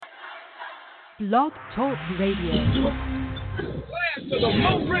Blog Talk Radio. Last of the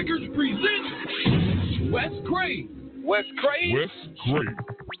Mo Records presents Wes Craig. Wes Craig? Wes Craig.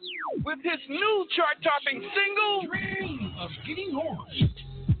 With his new chart-topping single, Dream of Getting Orange.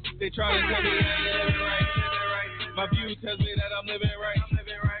 They try to tell me that I'm living right. My view tells me that I'm living right.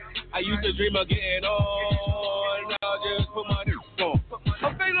 I used to dream of getting on. Now just put my new on.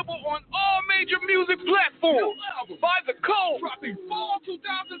 Available on all major music platforms. By the code. Dropping fall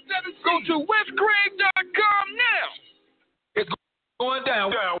 2017. Go to wescraig.com now. It's going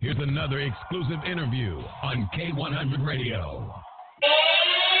down. Here's another exclusive interview on K100 Radio.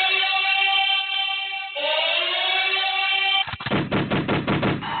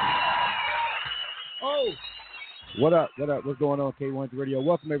 Oh, what up? What's going on, K100 Radio?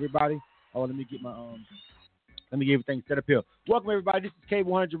 Welcome everybody. Oh, let me get everything set up here. Welcome everybody. This is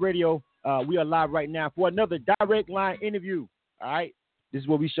K100 Radio. We are live right now for another direct line interview. All right, this is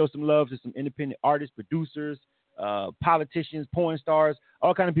where we show some love to some independent artists, producers, politicians, porn stars,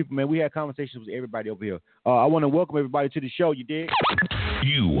 all kind of people. Man, we had conversations with everybody over here. I want to welcome everybody to the show. You dig?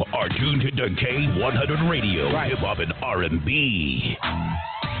 You are tuned to K100 Radio, right. Hip Hop and R&B.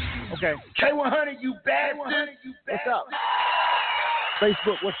 Okay. K100, you bad. What's up?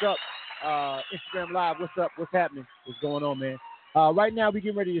 Facebook, what's up? Instagram Live, what's up? What's happening? What's going on, man? Right now, we're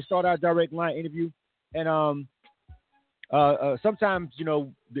getting ready to start our direct line interview. And sometimes, you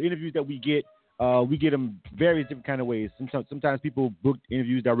know, the interviews that we get them various different kind of ways. Sometimes people book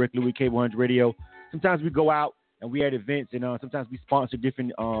interviews directly with K100 Radio. Sometimes we go out and we at events, and sometimes we sponsor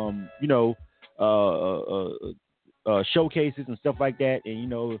different, showcases and stuff like that. And, you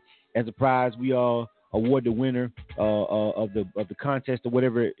know, as a prize, we all award the winner of the contest or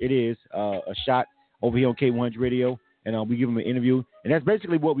whatever it is a shot over here on K100 Radio, and we give them an interview. And that's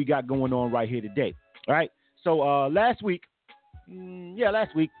basically what we got going on right here today. All right. So last week, it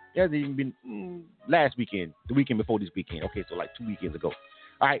hasn't even been last weekend, the weekend before this weekend. Okay, so like 2 weekends ago.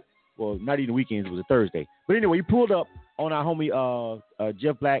 All right. Well, not even weekends. It was a Thursday. But anyway, he pulled up on our homie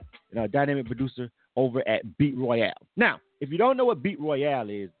Jeff Black, dynamic producer over at Beat Royale. Now, if you don't know what Beat Royale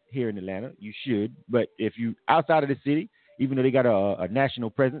is here in Atlanta, you should. But if you outside of the city, even though they got a national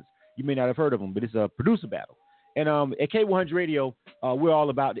presence, you may not have heard of them. But it's a producer battle. And at K100 Radio, we're all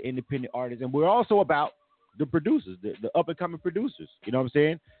about the independent artists, and we're also about the producers, the up and coming producers. You know what I'm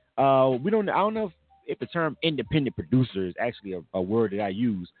saying? I don't know if the term independent producer is actually a word that I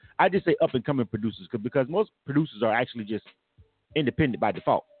use. I just say up and coming producers because most producers are actually just independent by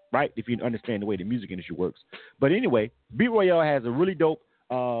default, right? If you understand the way the music industry works. But anyway, Beat Royale has a really dope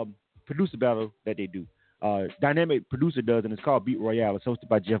producer battle that they do. Dynamic producer does, and it's called Beat Royale. It's hosted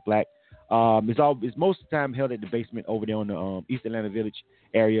by Jeff Black. It's most of the time held at the basement over there on the East Atlanta Village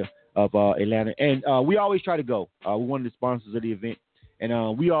area of Atlanta. And we always try to go. We're one of the sponsors of the event.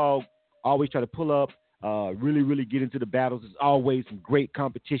 And we all always try to pull up, really, really get into the battles. There's always some great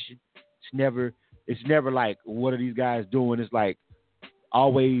competition. It's never like, what are these guys doing? It's like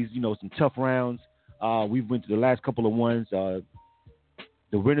always, you know, some tough rounds. We've went to the last couple of ones.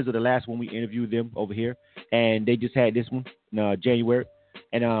 The winners of the last one, we interviewed them over here. And they just had this one in January.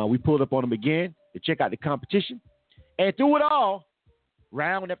 And we pulled up on them again to check out the competition. And through it all,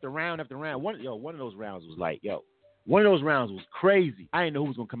 round after round after round, one of those rounds was crazy. I didn't know who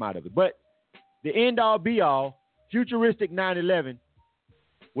was going to come out of it. But the end-all, be-all, Futuristik 911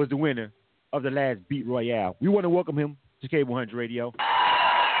 was the winner of the last Beat Royale. We want to welcome him to K100 Radio.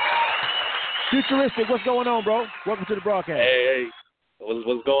 Futuristik, what's going on, bro? Welcome to the broadcast. Hey.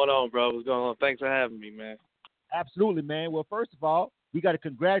 What's going on, bro? What's going on? Thanks for having me, man. Absolutely, man. Well, first of all, we got to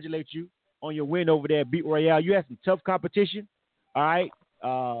congratulate you on your win over there at Beat Royale. You had some tough competition, all right?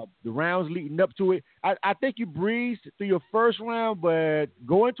 The rounds leading up to it. I think you breezed through your first round, but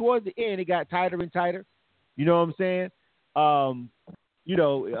going towards the end, it got tighter and tighter. You know what I'm saying?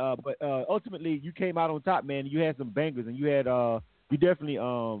 But ultimately, you came out on top, man. You had some bangers, and you definitely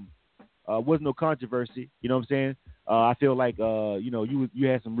wasn't no controversy. You know what I'm saying? I feel like you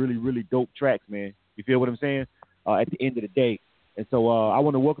had some really, really dope tracks, man. You feel what I'm saying? At the end of the day. And so I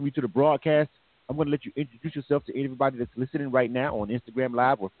want to welcome you to the broadcast. I'm going to let you introduce yourself to everybody that's listening right now on Instagram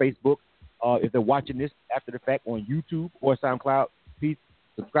Live or Facebook. If they're watching this after the fact on YouTube or SoundCloud, please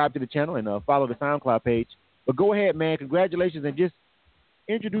subscribe to the channel and follow the SoundCloud page. But go ahead, man. Congratulations, and just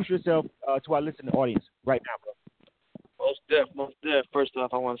introduce yourself to our listening audience right now, bro. Most def. First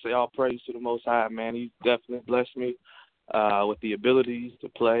off, I want to say all praise to the Most High, man. He's definitely blessed me with the abilities to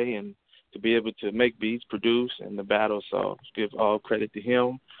play and to be able to make beats, produce, and the battle. So give all credit to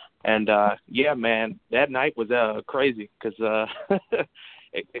him. And, yeah, man, that night was crazy because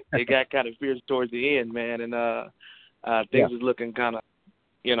it got kind of fierce towards the end, man. And things was looking kind of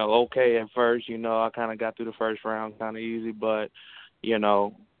okay at first. I kind of got through the first round kind of easy, but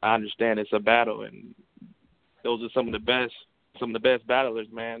I understand it's a battle, and those are some of the best battlers,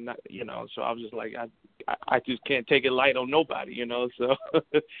 man. So I was just like, I just can't take it light on nobody, so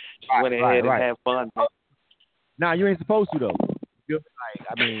just went ahead and had fun. Man. Nah, you ain't supposed to though.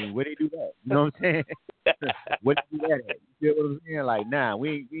 Where they do that? You know what I'm saying? Where they do that at? You feel what I'm saying? Like, nah, we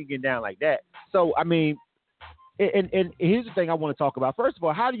ain't getting down like that. So, and here's the thing I want to talk about. First of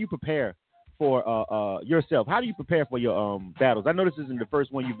all, how do you prepare for yourself? How do you prepare for your battles? I know this isn't the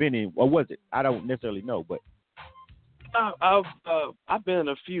first one you've been in, or was it? I don't necessarily know, but I've been in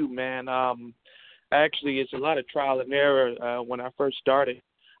a few, man. Actually, it's a lot of trial and error. When I first started,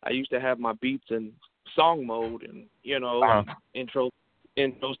 I used to have my beats in song mode, and intro's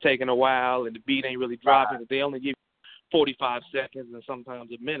taking a while, and the beat ain't really dropping. They only give you 45 seconds and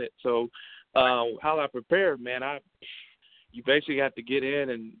sometimes a minute. So how I prepare, man, you basically have to get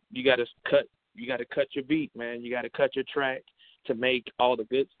in and you got to cut your beat, man. You got to cut your track to make all the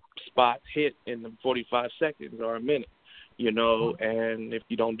good spots hit in the 45 seconds or a minute, and if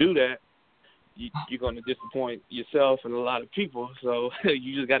you don't do that, you're going to disappoint yourself and a lot of people. So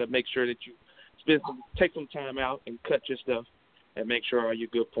you just got to make sure that you take some time out and cut your stuff and make sure all your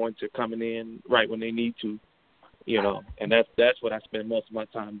good points are coming in right when they need to, and that's what I spend most of my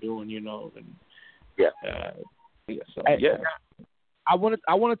time doing, and so, yeah. I want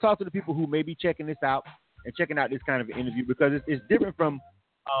to talk to the people who may be checking this out and checking out this kind of interview, because it's different from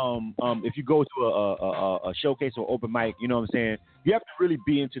if you go to a showcase or open mic. You know what I'm saying? You have to really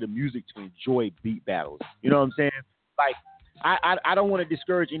be into the music to enjoy beat battles. You know what I'm saying? Like, I don't want to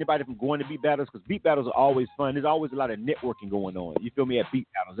discourage anybody from going to beat battles, because beat battles are always fun. There's always a lot of networking going on. You feel me? At beat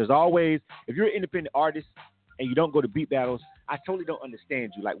battles, there's always, if you're an independent artist and you don't go to beat battles, I totally don't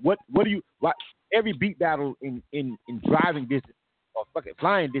understand you. Like, what do you? Every beat battle in driving distance or fucking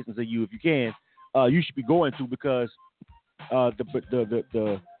flying distance of you, if you can, you should be going to, because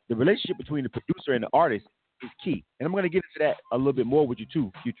the relationship between the producer and the artist is key. And I'm going to get into that a little bit more with you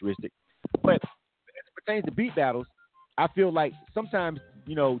too, Futuristik. But as it pertains to beat battles, I feel like sometimes,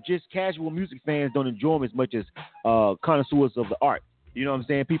 just casual music fans don't enjoy them as much as connoisseurs of the art. You know what I'm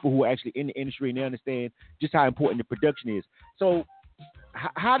saying? People who are actually in the industry and they understand just how important the production is. So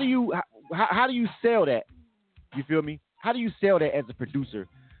how do you sell that? You feel me? How do you sell that as a producer?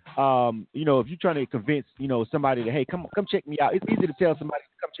 If you're trying to convince, somebody that, hey, come check me out. It's easy to tell somebody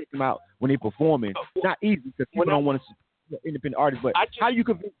to come check them out when they're performing. It's not easy because people don't want to support independent artists. But how do you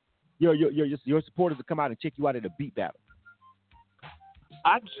convince your supporters to come out and check you out at a beat battle?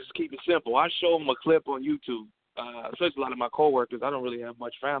 I just keep it simple. I show them a clip on YouTube. Especially a lot of my coworkers. I don't really have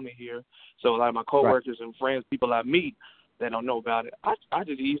much family here, so a lot of my coworkers and friends, people I meet, that don't know about it. I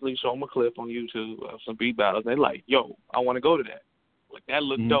just easily show them a clip on YouTube of some beat battles. They're like, "Yo, I want to go to that. Like, that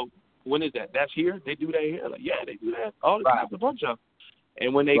looks dope. When is that? That's here? They do that here? Like, yeah, they do that all the time. A bunch of them.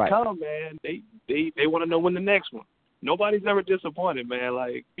 And when they come, man, they want to know when the next one. Nobody's ever disappointed, man.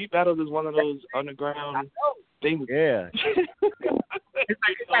 Like, beat battles is one of those underground things. Yeah.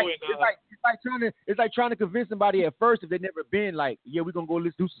 It's like trying to convince somebody at first, if they've never been, like, yeah, we're gonna go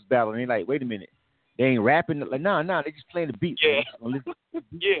let's do this battle, and they're like, wait a minute, they ain't rapping. Like, nah, they just playing the beats. Yeah. That's what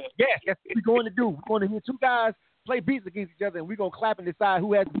we're going to do. We're going to hear two guys play beats against each other, and we're gonna clap and decide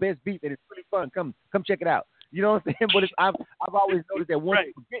who has the best beat, and it's really fun. Come check it out. You know what I'm saying? But I've always noticed that once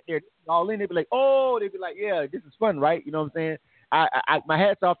people get there, they're all in, they be like, oh, they be like, yeah, this is fun, right? You know what I'm saying? I my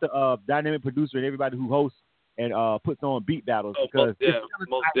hats off to dynamic producer and everybody who hosts and puts on beat battles, because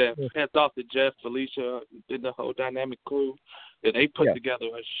most hats off to Jeff, Felicia, and the whole dynamic crew. That they put together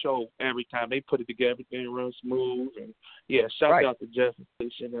a show every time. They put it together, everything runs smooth. And shout out to Jeff and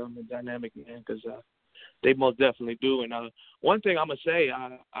Felicia and them, the dynamic, man, because they most definitely do. And one thing I'm gonna say,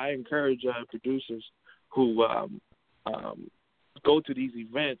 I encourage producers who go to these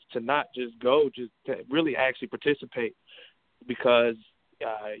events to not just go, just to really actually participate, because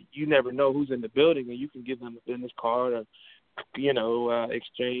you never know who's in the building, and you can give them a business card or,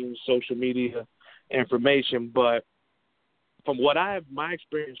 exchange social media information. But from what my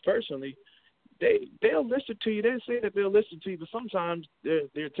experience personally, they'll listen to you. They say that they'll listen to you, but sometimes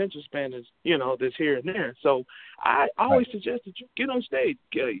their attention span is, this here and there. So I always suggest that you get on stage,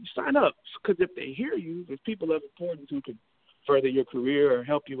 sign up, because if they hear you, if people of importance who can further your career or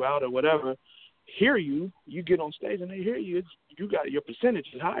help you out or whatever, hear you get on stage and they hear you, you got your percentage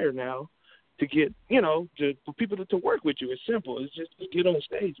is higher now to get, for people to work with you. It's simple. It's just get on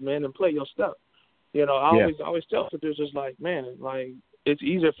stage, man, and play your stuff. I always tell producers, like, man, like, it's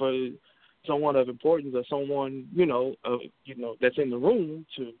easier for someone of importance or someone, that's in the room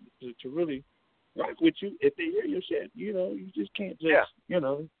to really rock with you if they hear your shit. You know, you just can't just you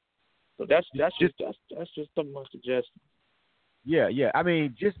know. So that's just something I'm suggesting. Yeah. I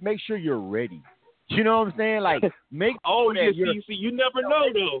mean, just make sure you're ready. You know what I'm saying? Like, make oh sure yeah, see, you never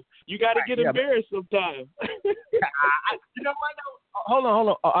know though. You got to get embarrassed sometimes. You know what? Hold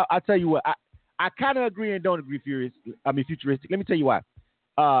on. I'll tell you what. I kind of agree and don't agree. Futuristic. Let me tell you why.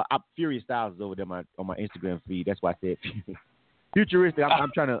 I'm Furious Styles is over there on my Instagram feed. That's why I said Futuristic.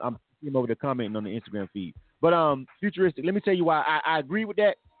 I'm seeing over the commenting on the Instagram feed. But Futuristic. Let me tell you why I agree with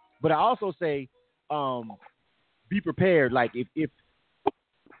that. But I also say, be prepared. Like if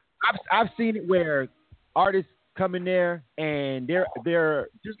I've seen it where artists come in there and they're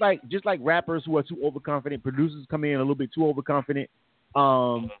just like rappers who are too overconfident. Producers come in a little bit too overconfident.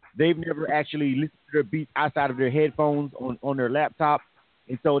 They've never actually listened to their beats outside of their headphones on their laptop,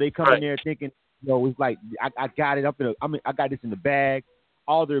 and so they come in there thinking, it's like I got it I got this in the bag.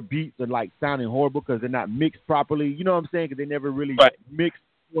 All their beats are like sounding horrible because they're not mixed properly. You know what I'm saying? Because they never really mixed.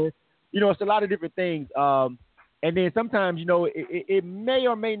 It's a lot of different things. And then sometimes, it may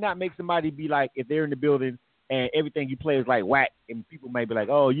or may not make somebody be like, if they're in the building and everything you play is like whack, and people might be like,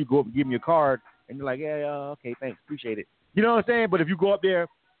 oh, you go up and give me a card, and they're like, yeah, okay, thanks, appreciate it. You know what I'm saying? But if you go up there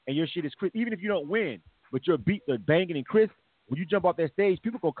and your shit is crisp, even if you don't win, but your beats are banging and crisp, when you jump off that stage,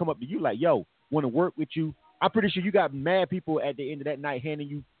 people gonna come up to you like, yo, want to work with you. I'm pretty sure you got mad people at the end of that night handing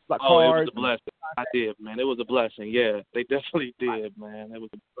you like cards. Oh, it was a blessing. I did, man. It was a blessing. Yeah, they definitely did, man. It was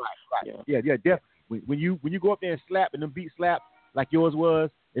right. Yeah, definitely. When you go up there and slap and them beats slap like yours was,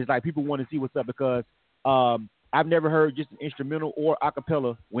 it's like people want to see what's up because I've never heard just an instrumental or a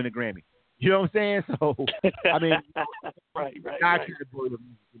cappella win a Grammy. You know what I'm saying? So I mean, right.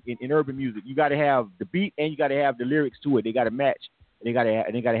 In urban music, you got to have the beat and you got to have the lyrics to it. They got to match. And they got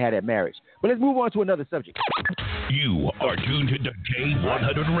to have that marriage. But let's move on to another subject. You are tuned to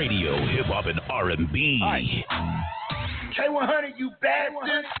K100 Radio, hip hop and R&B. Right. K100, you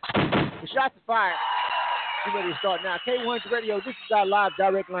bastard! The shots are fired. We're ready to start now. K100 Radio. This is our live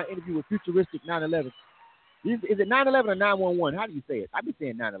direct line interview with Futuristik 911. Is it 911 or 911? How do you say it? I've been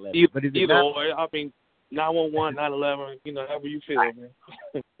saying 911. But is it either way. I mean, 911, 911. However you feel, man.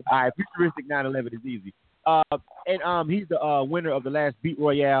 All right, Futuristik 911 is easy. And he's the winner of the last Beat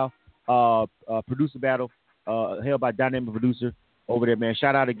Royale producer battle held by Dynamic Producer over there, man.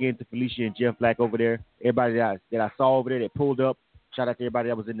 Shout out again to Felicia and Jeff Black over there. Everybody that I saw over there that pulled up. Shout out to everybody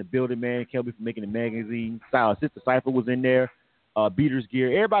that was in the building, man. Kelby for making the magazine. Sister Cypher was in there. Beaters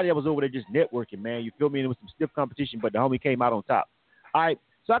Gear. Everybody that was over there just networking, man. You feel me? And it was some stiff competition, but the homie came out on top. All right.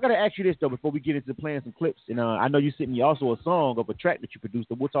 So I got to ask you this, though, before we get into playing some clips. And I know you sent me also a song of a track that you produced,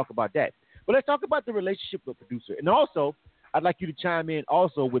 and we'll talk about that. But let's talk about the relationship with the producer. And also, I'd like you to chime in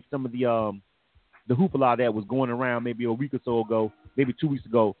also with some of the hoopla that was going around maybe a week or so ago, maybe 2 weeks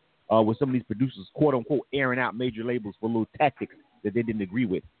ago, with some of these producers, quote-unquote, airing out major labels for little tactics that they didn't agree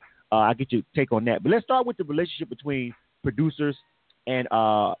with. I'll get your take on that. But let's start with the relationship between producers and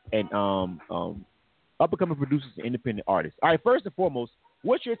up-and-coming producers and independent artists. All right, first and foremost,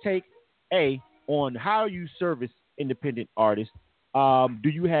 what's your take, on how you service independent artists? How do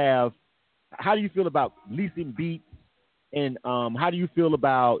you feel about leasing beats? And how do you feel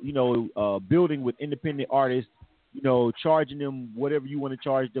about, building with independent artists, charging them whatever you want to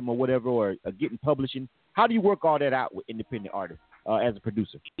charge them or whatever, or getting publishing? How do you work all that out with independent artists as a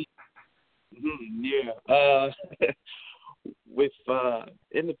producer? Yeah. With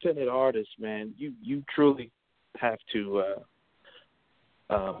independent artists, man, you truly have to,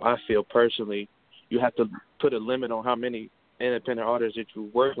 I feel personally, you have to put a limit on how many independent artists that you're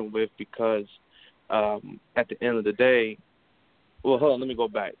working with because at the end of the day, well, hold on, let me go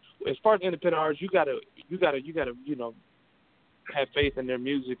back. As far as independent artists, you gotta have faith in their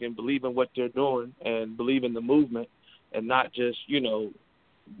music and believe in what they're doing and believe in the movement and not just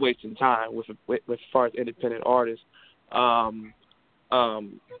wasting time with as far as independent artists. I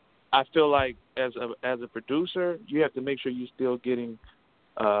feel like as a producer, you have to make sure you're still getting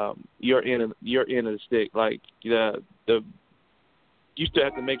your end of the stick. Like you still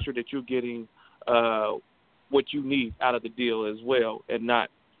have to make sure that you're getting what you need out of the deal as well, and not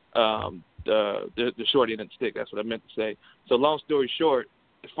the short end of the stick. That's what I meant to say. So long story short,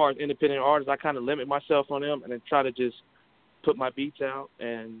 as far as independent artists, I kind of limit myself on them and then try to just put my beats out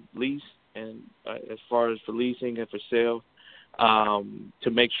and lease, and as far as for leasing and for sale, to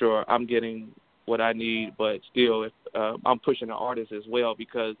make sure I'm getting what I need, but still I'm pushing the artists as well,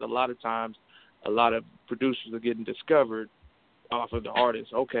 because a lot of times a lot of producers are getting discovered off of the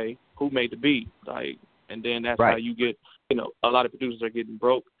artist. Okay, who made the beat? Like, and then that's right. How you get, a lot of producers are getting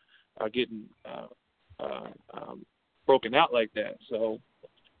broken out like that. So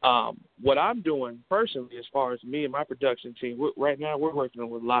What I'm doing personally, as far as me and my production team, right now we're working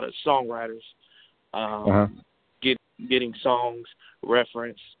with a lot of songwriters, getting songs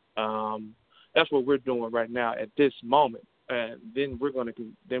referenced. That's what we're doing right now at this moment, and then we're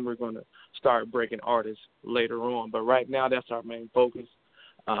gonna start breaking artists later on. But right now, that's our main focus.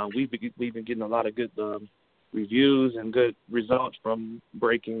 We've been getting a lot of good reviews and good results from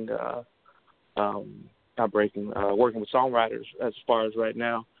working with songwriters as far as right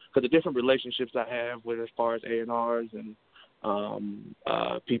now. Because the different relationships I have with as far as A&Rs and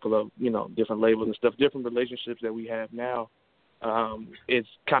people of, different labels and stuff, different relationships that we have now, it's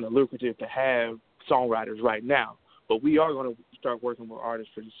kind of lucrative to have songwriters right now. But we are going to start working with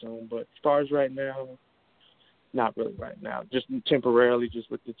artists pretty soon. But as far as right now, not really right now. Just temporarily,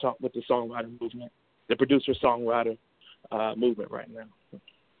 just with the songwriter movement, the producer-songwriter movement right now.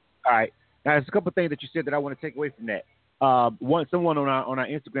 All right. Now, there's a couple of things that you said that I want to take away from that. Someone on our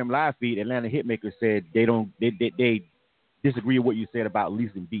Instagram live feed, Atlanta Hitmaker, said they disagree with what you said about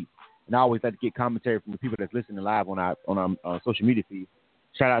leasing beats. And I always like to get commentary from the people that's listening live on our social media feed.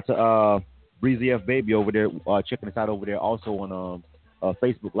 Shout out to Breezy F Baby over there, checking us out over there, also on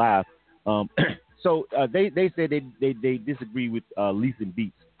Facebook Live. So they said they disagree with leasing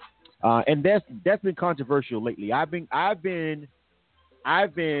beats, and that's been controversial lately. I've been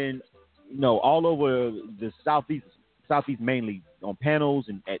all over the southeast mainly on panels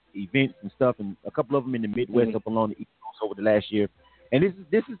and at events and stuff, and a couple of them in the Midwest up along the East Coast over the last year. And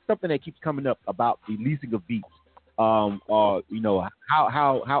this is something that keeps coming up about the leasing of beats, how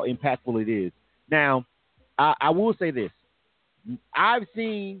impactful it is. Now, I will say this: I've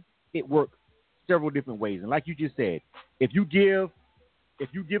seen it work several different ways, and like you just said, if you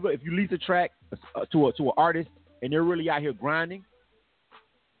lease a track to an artist and they're really out here grinding,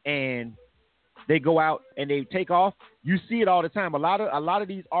 and they go out and they take off, you see it all the time. A lot of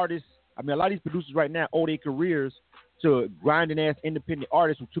these artists, a lot of these producers right now owe their careers to grinding ass independent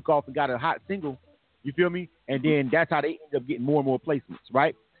artists who took off and got a hot single. You feel me? And then that's how they end up getting more and more placements,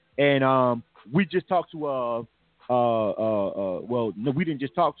 right? And we just talked to well, no, we didn't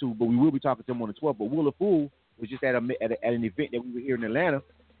just talk to, but we will be talking to him on the 12th. But Will of Fool was just at an event that we were here in Atlanta,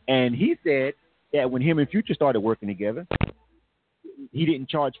 and he said that when him and Future started working together, he didn't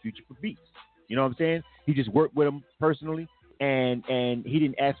charge Future for beats. You know what I'm saying? He just worked with him personally, and he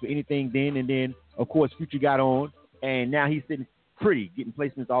didn't ask for anything then. And then, of course, Future got on, and now he's sitting pretty, getting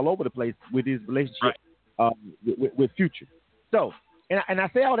placements all over the place with his relationship with Future. So, and I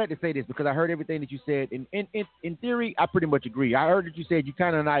say all that to say this because I heard everything that you said. And in theory, I pretty much agree. I heard that you said you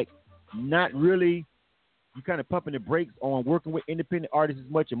kind of like not really, you kind of pumping the brakes on working with independent artists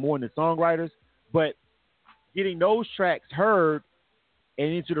as much and more in the songwriters, but getting those tracks heard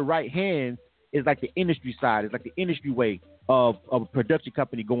and into the right hands is like the industry side. It's like the industry way of a production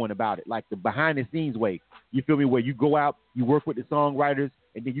company going about it, like the behind the scenes way. You feel me? Where you go out, you work with the songwriters,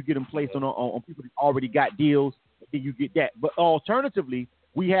 and then you get them placed on people that already got deals, and then you get that. But alternatively,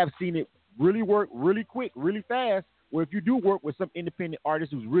 we have seen it really work really quick, really fast, where if you do work with some independent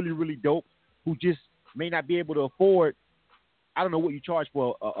artist who's really, really dope, who just may not be able to afford, I don't know what you charge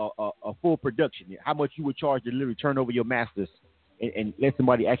for a full production, how much you would charge to literally turn over your masters and let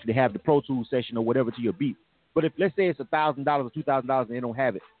somebody actually have the Pro Tools session or whatever to your beat. But if, let's say it's $1,000 or $2,000 and they don't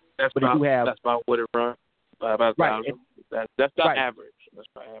have it, that's about what it runs. About right. That's not right. average. That's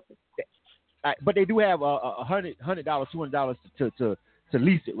not average. Right. But they do have $100, $200 to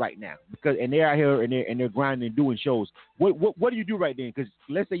lease it right now and they're out here and they're grinding and doing shows. What do you do right then? Because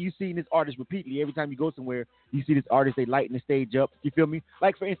let's say you've seen this artist repeatedly. Every time you go somewhere, you see this artist, they lighten the stage up. You feel me?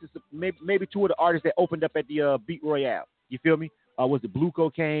 Like for instance, maybe two of the artists that opened up at the Beat Royale. You feel me? Was it Blue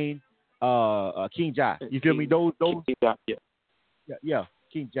Cocaine? King Jai. You feel me? Those. King Jai, yeah.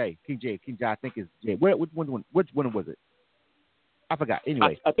 King Jai. I think is Jay. Which one was it? I forgot.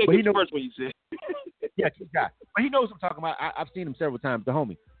 Anyway, I think it's the first one you said. Yeah, King Jai. But he knows what I'm talking about. I've seen him several times, the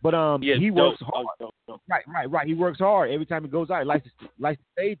homie. But he works hard. Dope. Right. He works hard every time he goes out. He lights the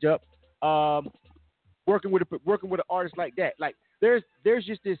stage up. Working with an artist like that. Like there's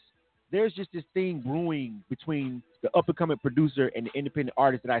just this thing brewing between the up and coming producer and the independent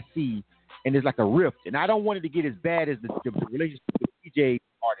artist that I see, and there's like a rift. And I don't want it to get as bad as the relationship with the DJ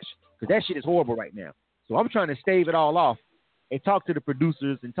artist, because that shit is horrible right now. So I'm trying to stave it all off and talk to the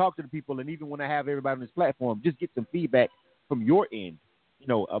producers and talk to the people, and even when I have everybody on this platform, just get some feedback from your end,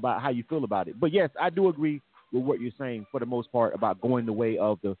 about how you feel about it. But yes, I do agree with what you're saying for the most part about going the way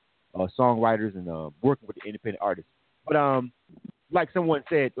of the songwriters and working with the independent artists. But like someone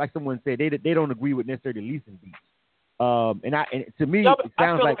said, they don't agree with necessarily leasing beats. And to me, no, but it I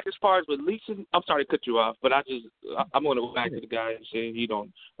sounds feel like as far as with leasing, I'm sorry to cut you off, but I'm going to go back to the guy saying he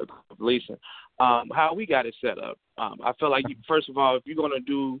don't agree with leasing. How we got it set up. I feel like, first of all, if you're going to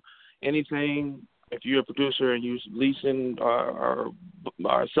do anything, if you're a producer and you're leasing or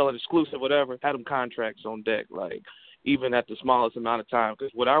selling exclusive, whatever, have them contracts on deck, like even at the smallest amount of time.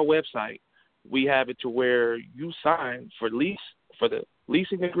 Because with our website, we have it to where you sign for the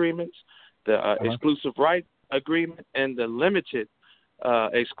leasing agreements, the exclusive right agreement, and the limited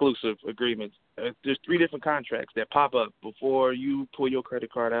exclusive agreements. There's 3 different contracts that pop up before you pull your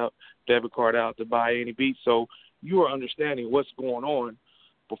credit card out, debit card out to buy any beats. So you are understanding what's going on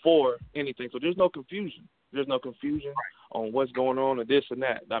before anything. So there's no confusion. There's no confusion on what's going on or this and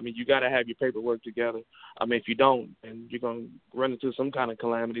that. I mean, you got to have your paperwork together. I mean, if you don't, then you're going to run into some kind of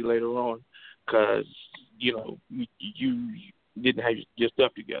calamity later on because, you didn't have your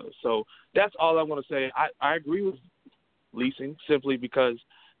stuff together. So that's all I want to say. I agree with leasing simply because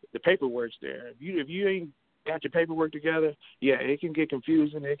the paperwork's there. If you ain't got your paperwork together, yeah, it can get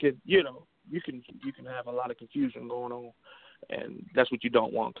confusing. It could, you can have a lot of confusion going on, and that's what you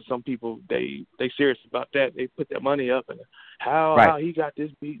don't want. Because some people they serious about that. They put their money up and how he got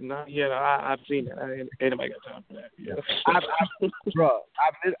this beat and I've seen that. Ain't nobody got time for that. Yeah.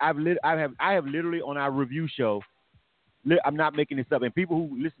 I have literally on our review show. I'm not making this up. And people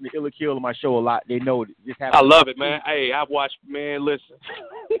who listen to Illa Kill on my show a lot, they know this happens. I love it, man. Hey, I've watched, man, listen.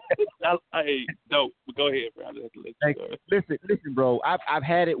 Hey, dope. Go ahead, bro. Listen, bro. I've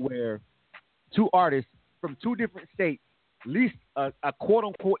had it where 2 artists from 2 different states leased a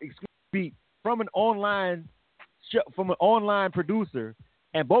quote-unquote exclusive beat from an online producer,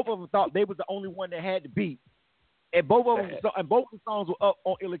 and both of them thought they was the only one that had the beat. And both of them, both the songs were up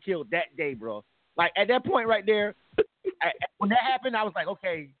on Illa Kill that day, bro. Like, at that point right there, when that happened, I was like,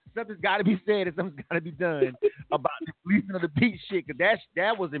 okay, something's got to be said and something's got to be done about the leasing of the beat shit, because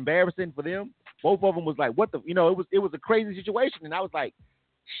that was embarrassing for them. Both of them was like, what the, it was a crazy situation, and I was like,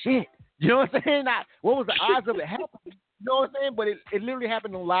 shit. You know what I'm saying? What was the odds of it happening? You know what I'm saying? But it literally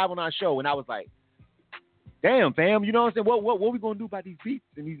happened live on our show, and I was like, damn, fam, you know what I'm saying? What are we going to do about these beats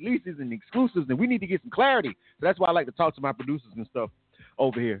and these leases and exclusives, and we need to get some clarity. So that's why I like to talk to my producers and stuff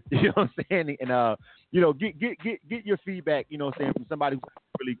over here. You know what I'm saying? And, get your feedback, you know what I'm saying, from somebody who's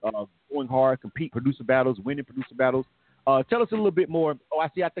really going hard, compete producer battles, winning producer battles. Tell us a little bit more. I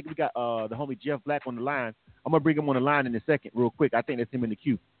think we got the homie Jeff Black on the line. I'm going to bring him on the line in a second real quick. I think that's him in the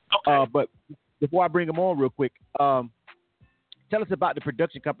queue. Okay. But before I bring him on real quick, tell us about the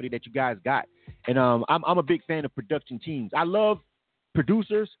production company that you guys got. And I'm a big fan of production teams. I love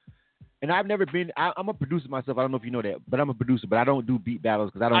producers. And I've never been. I'm a producer myself. I don't know if you know that, but I'm a producer. But I don't do beat battles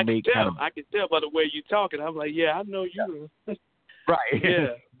because I don't make. I can tell by the way you're talking. I'm like, yeah, I know you. Right. Yeah.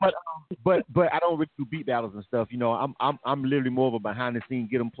 but I don't really do beat battles and stuff. I'm literally more of a behind the scenes,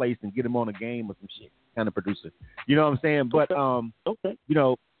 get them placed and get them on a game or some shit kind of producer. You know what I'm saying? But okay.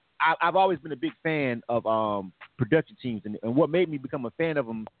 I've always been a big fan of production teams, and what made me become a fan of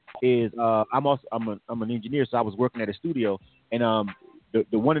them is I'm an engineer, so I was working at a studio, and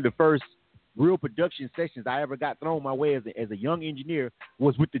the one of the first real production sessions I ever got thrown my way as a young engineer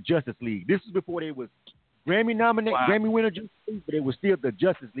was with the Justice League. This was before they was Grammy winner Justice League, but it was still the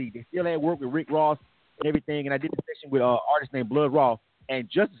Justice League. They still had work with Rick Ross and everything, and I did a session with an artist named Blood Raw, and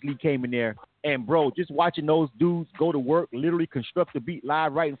Justice League came in there, and bro, just watching those dudes go to work, literally construct the beat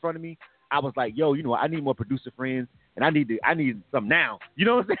live right in front of me, I was like, yo, I need more producer friends, and I need some now. You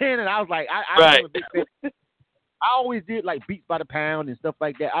know what I'm saying? And I was like, I'm a big fan. I always did like beats by the pound and stuff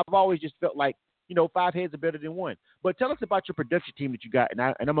like that. I've always just felt like, 5 heads are better than one. But tell us about your production team that you got, and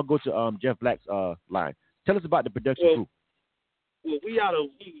I'm gonna go to Jeff Black's line. Tell us about the production group. Well,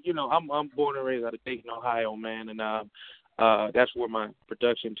 I'm born and raised out of Dayton, Ohio, man, and that's where my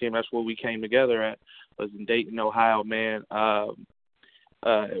production team. That's where we came together at, was in Dayton, Ohio, man.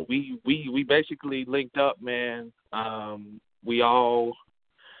 We basically linked up, man. We all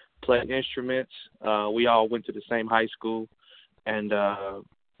played instruments. We all went to the same high school, and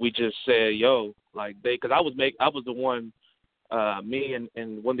we just said, "Yo, because I was the one. Me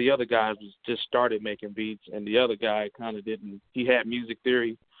and one of the other guys just started making beats, and the other guy kind of didn't. He had music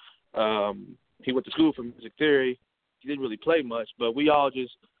theory. He went to school for music theory. He didn't really play much, but we all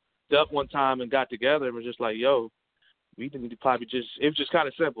just up one time and got together and was just like, yo, we didn't probably just. It was just kind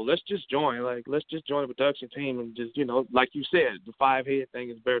of simple. Let's just join. Let's just join the production team and just, like you said, the 5-head thing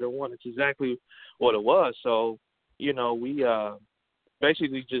is better than one. It's exactly what it was. So, we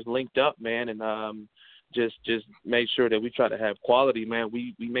basically just linked up, man, and just made sure that we try to have quality, man.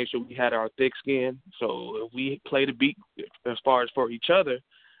 We made sure we had our thick skin. So if we played a beat as far as for each other,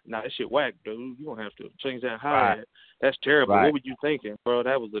 nah, that shit whack, dude. You gonna have to change that hi-hat. That's terrible. What were you thinking, bro?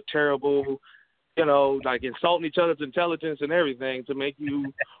 That was a terrible, like insulting each other's intelligence and everything to make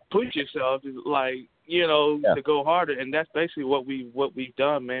you push yourself, like, to go harder. And that's basically what we've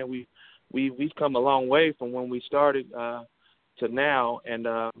done, man. We've come a long way from when we started to now, and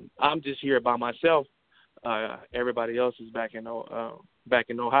I'm just here by myself. Everybody else is back in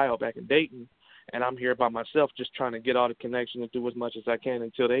Ohio, back in Dayton, and I'm here by myself, just trying to get all the connections and do as much as I can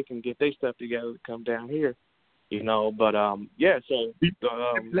until they can get their stuff together to come down here, But so the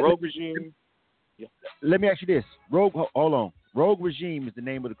Rogue Regime. Yeah. Let me ask you this, Rogue. Hold on, Rogue Regime is the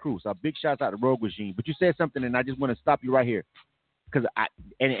name of the crew. So big shouts out to Rogue Regime. But you said something, and I just want to stop you right here. Because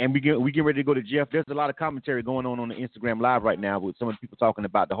we get ready to go to Jeff. There's a lot of commentary going on the Instagram Live right now with some of the people talking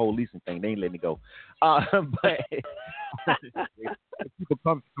about the whole leasing thing. They ain't letting it go. But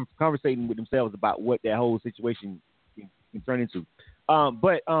people conversating with themselves about what that whole situation can turn into.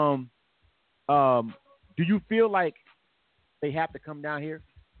 Do you feel like they have to come down here?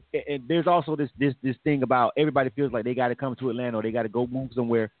 And there's also this thing about everybody feels like they got to come to Atlanta or they got to go move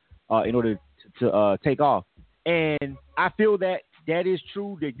somewhere in order to take off. And I feel that is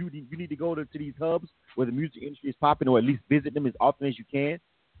true, that you need to go to these hubs where the music industry is popping, or at least visit them as often as you can.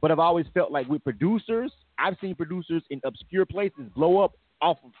 But I've always felt like with producers, I've seen producers in obscure places blow up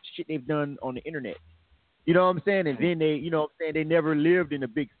off of shit they've done on the internet. You know what I'm saying? And then they never lived in a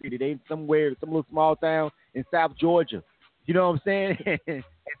big city. They somewhere, some little small town in South Georgia. You know what I'm saying? And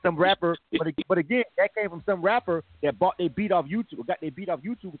some rapper, but again, that came from some rapper that bought their beat off YouTube, or got their beat off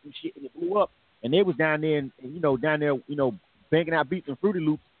YouTube with some shit, and it blew up. And they was down there, banging out beats and Fruity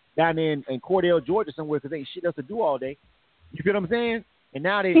Loops down there in Cordell, Georgia somewhere, because ain't shit else to do all day. You feel what I'm saying? And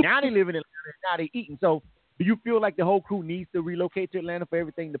now they live in Atlanta, now they eating. So do you feel like the whole crew needs to relocate to Atlanta for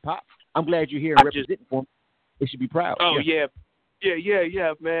everything to pop? I'm glad you're here and representing for them. They should be proud. Oh, yeah,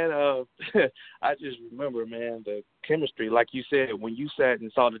 man. I just remember, man, the chemistry. Like you said, when you sat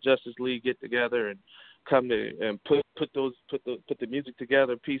and saw the Justice League get together and come to and put the music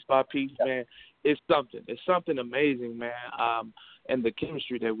together piece by piece, man, it's something amazing, man. And the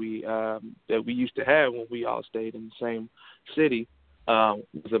chemistry that we used to have when we all stayed in the same city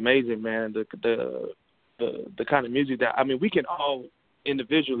was amazing, man. The kind of music that, I mean, we can all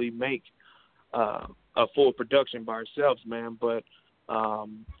individually make a full production by ourselves, man. But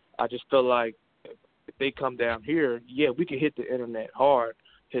I just feel like if they come down here, we can hit the internet hard,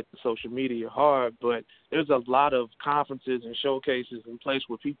 hit the social media hard, but there's a lot of conferences and showcases and places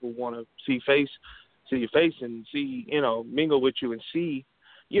where people want to see your face and see, mingle with you and see,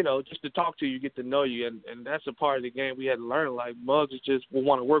 just to talk to you, get to know you. And that's a part of the game we had to learn. Like, mugs just will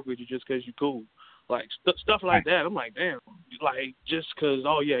want to work with you just because you're cool. Like, stuff like that. I'm like, damn, like, just because,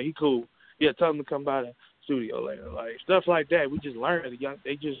 he cool. Yeah, tell them to come by the studio later. Like, stuff like that. We just learned.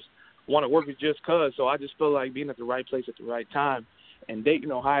 They just want to work with just because. So I just feel like being at the right place at the right time. And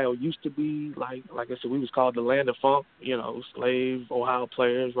Dayton, Ohio used to be, like I said, we was called the land of funk, Slave, Ohio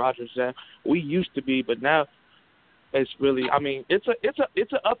Players, Roger Zapp. We used to be, but now it's really, I mean, it's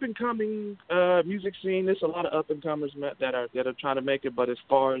a up and coming music scene. There's a lot of up and comers that are trying to make it. But as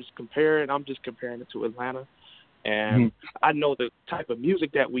far as comparing, I'm just comparing it to Atlanta. And I know the type of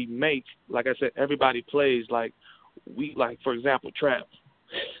music that we make. Like I said, everybody plays for example,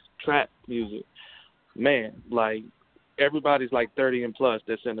 trap music. Man, like, everybody's like 30 and plus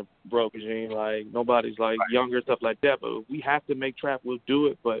that's in the Rogue Regime. Like, nobody's like younger, stuff like that. But if we have to make trap, we'll do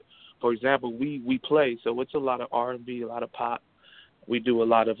it. But for example, we play, so it's a lot of R&B, a lot of pop. We do a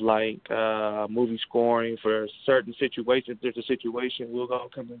lot of movie scoring for certain situations. If there's a situation, we'll all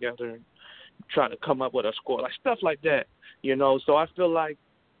come together and try to come up with a score, like stuff like that. So I feel like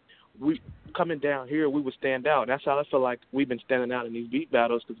we coming down here, we would stand out. That's how I feel like we've been standing out in these beat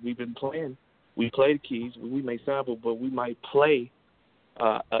battles, because we've been playing. We play the keys, we may sample, but we might play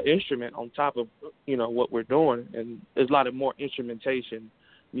an instrument on top of, what we're doing. And there's a lot of more instrumentation,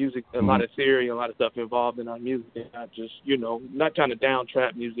 music, a lot of theory, a lot of stuff involved in our music. And not just, not trying to down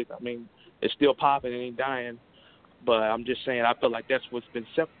trap music. I mean, it's still popping, it ain't dying. But I'm just saying, I feel like that's what's been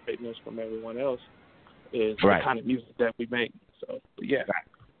separating us from everyone else, is the kind of music that we make. So, yeah.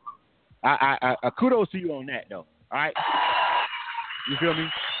 I kudos to you on that, though. All right? You feel me?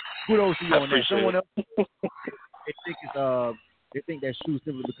 Kudos to you on that. Someone else, they think that's true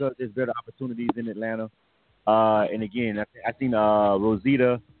simply because there's better opportunities in Atlanta. And again, I seen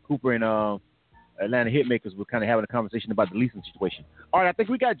Rosita Cooper and Atlanta Hitmakers were kind of having a conversation about the leasing situation. All right, I think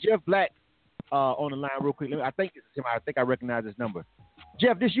we got Jeff Black on the line real quick. I think it's him. I think I recognize his number.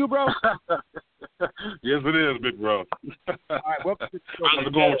 Jeff, this you, bro? Yes, it is, big bro. All right, welcome to the show. How's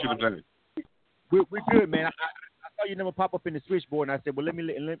it going with you today? We're good, man. I saw your number pop up in the switchboard, and I said, well, let me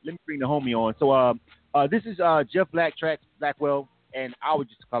bring the homie on. So this is Jeff Blackwell, and I would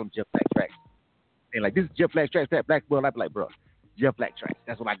just call him Jeff Blacktracks. And like, this is Jeff Blacktracks, Blackwell. I'd be like, bro, Jeff Blacktracks.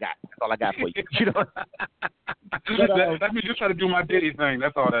 That's what I got. That's all I got for you. You know. Let me just try to do my Diddy thing.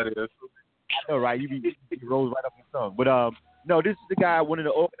 That's all that is. I know, right? You rolls right up your tongue. But no, this is the guy, one of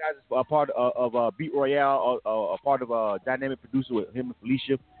the organizers, a part of Beat Royale, a part of Dynamic Producer with him and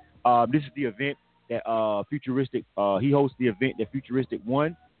Felicia. This is the event that Futuristik, he hosts the event that Futuristik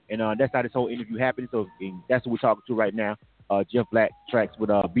won, and that's how this whole interview happened. So that's what we're talking to right now, Jeff Blacktracks with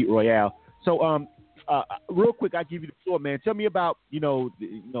Beat Royale. So real quick, I give you the floor, man. Tell me about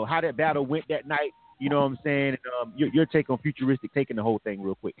how that battle went that night. You know what I'm saying? Your take on Futuristik taking the whole thing,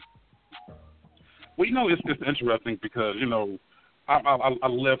 real quick. Well, it's interesting because I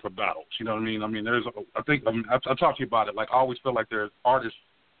live for battles. You know what I mean? I mean, I talked to you about it. Like, I always feel like there's artist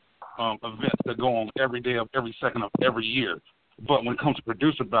events that go on every day of every second of every year. But when it comes to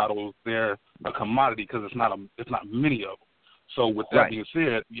producer battles, they're a commodity because it's not many of them. So with that being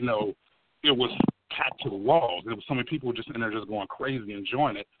said, it was packed to the walls. There was so many people just in there just going crazy,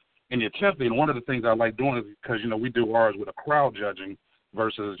 enjoying it. And and one of the things I like doing is because, we do ours with a crowd judging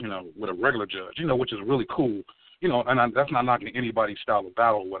versus, with a regular judge, which is really cool. And that's not knocking anybody's style of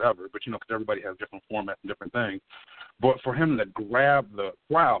battle or whatever, but, because everybody has different formats and different things. But for him to grab the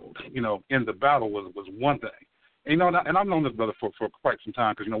crowd, in the battle was one thing. And, and I've known this brother for quite some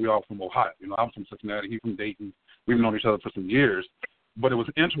time because, we all from Ohio. I'm from Cincinnati. He's from Dayton. We've known each other for some years. But it was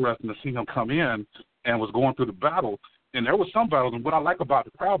interesting to see him come in and was going through the battle. And there was some battles, and what I like about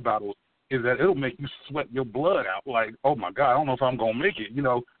the crowd battles is that it'll make you sweat your blood out. Like, oh, my God, I don't know if I'm going to make it.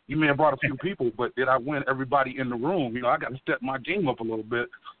 You may have brought a few people, but did I win everybody in the room? I got to step my game up a little bit.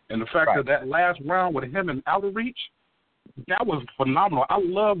 And the fact that last round with him and Outer Reach, that was phenomenal. I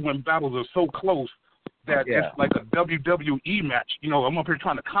love when battles are so close that it's like a WWE match. I'm up here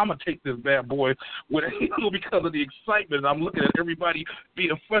trying to commentate this bad boy with because of the excitement. I'm looking at everybody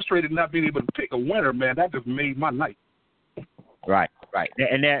being frustrated, not being able to pick a winner. Man, that just made my night. Right.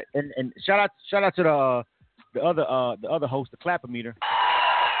 And shout out to the other host, the Clapper-meter.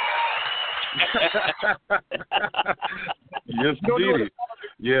 Yes, indeed.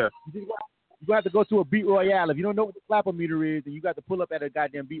 Yeah. You have to go to a Beat Royale. If you don't know what the Clapper-meter is, then you got to pull up at a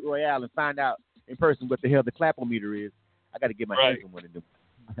goddamn Beat Royale and find out in person what the hell the Clapper-meter is. I got to get my hands on one of them.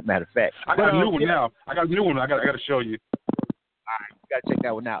 Matter of fact, I got a new one now. I got to show you. All right, you got to check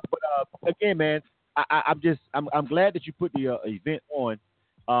that one out. But again, man, I'm glad that you put the event on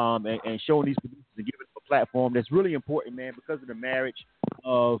and showing these producers and giving them a platform. That's really important, man, because of the marriage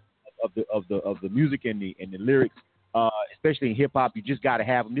of the music and the lyrics, especially in hip hop. You just got to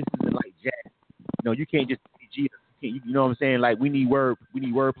have them. This isn't like jazz. You can't just be Jesus. You know what I'm saying? Like, we need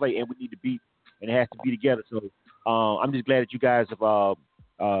wordplay, and we need the beat, and it has to be together. So I'm just glad that you guys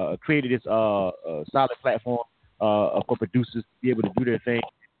have created this solid platform for producers to be able to do their thing.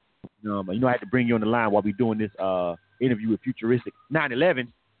 I had to bring you on the line while we're doing this interview with Futuristik 9/11.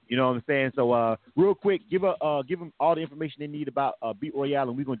 You know what I'm saying? So real quick, give them all the information they need about Beat Royale,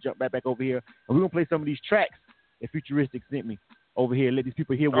 and we're gonna jump right back over here, and we're gonna play some of these tracks that Futuristik sent me over here. Let these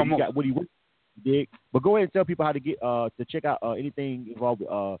people hear what he got, what he dig. But go ahead and tell people how to get to check out anything involved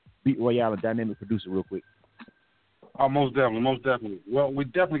with Beat Royale and Dynamic Producer real quick. Oh, most definitely. Well, we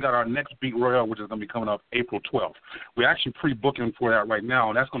definitely got our next Beat Royale, which is going to be coming up April 12th. We're actually pre-booking for that right now,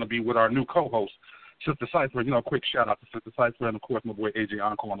 and that's going to be with our new co-host, Sister Cypher. Quick shout-out to Sister Cypher and, of course, my boy AJ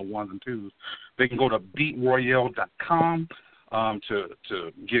Encore on the ones and twos. They can go to beatroyale.com to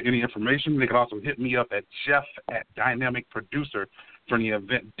get any information. They can also hit me up at Jeff@Dynamic Producer for any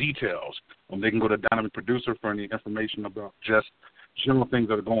event details. They can go to Dynamic Producer for any information about just general things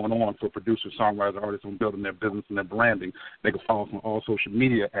that are going on for producers, songwriters, artists on building their business and their branding. They can follow us on all social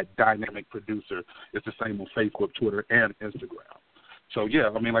media at Dynamic Producer. It's the same on Facebook, Twitter, and Instagram. So, yeah,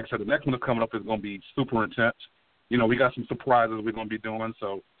 like I said, the next one that's coming up is going to be super intense. We got some surprises we're going to be doing.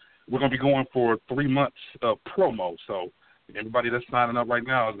 So we're going to be going for 3 months of promo. So everybody that's signing up right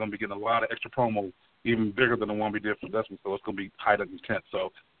now is going to be getting a lot of extra promo, even bigger than the one we did for this one. So it's going to be tight and intense.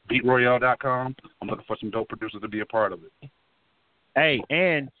 So beatroyale.com. I'm looking for some dope producers to be a part of it. Hey,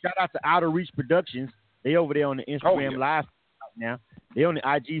 and shout out to Outer Reach Productions. They over there on the Instagram Live now. They on the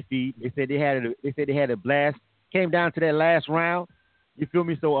IG feed. They said they had a blast. Came down to that last round. You feel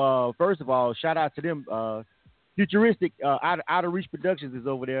me? So first of all, shout out to them. Futuristik, Outer Reach Productions is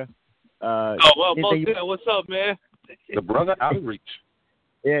over there. What's up, man? The brother Outer Reach.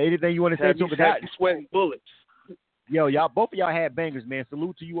 Yeah, anything you want to say to him? Sweating bullets. Yo, y'all, both of y'all had bangers, man.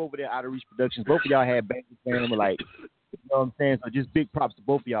 Salute to you over there, Outer Reach Productions. Both of y'all had bangers, man. I'm like, you know what I'm saying? So just big props to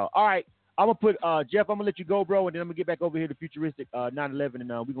both of y'all. All right, I'm gonna put Jeff. I'm gonna let you go, bro, and then I'm gonna get back over here to Futuristik 911, and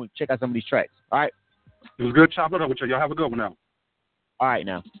we're gonna check out some of these tracks. All right. It was good chopping up with you. Y'all have a good one now. All right,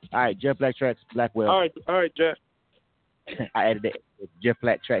 now. All right, Jeff Black Tracks, Blackwell. All right, Jeff. I added that. Jeff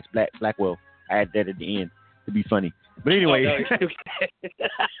Black Tracks, Blackwell. I added that at the end to be funny. But anyway,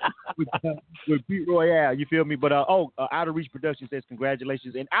 with Pete Royale, you feel me? But Outer Reach Production says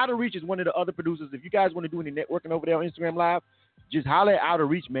congratulations. And Outer Reach is one of the other producers. If you guys want to do any networking over there on Instagram Live, just holler at Outer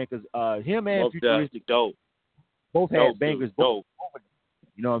Reach, man, because him and Most Futuristik dope. both had bangers. Dope.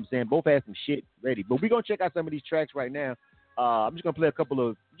 You know what I'm saying? Both had some shit ready. But we're going to check out some of these tracks right now. I'm just going to play a couple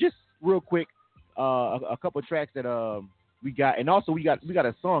of, just real quick, a couple of tracks that we got. And also, we got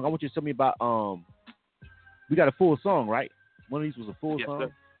a song. I want you to tell me about, we got a full song, right? One of these was a full song?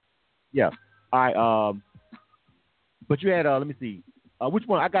 Sir. Yeah. All right. But you had, let me see. Which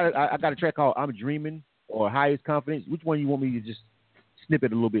one? I got a track called I'm Dreaming or Highest Confidence. Which one you want me to just snip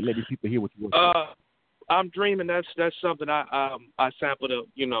it a little bit, let these people hear what you want? I'm Dreaming. That's something I sampled up,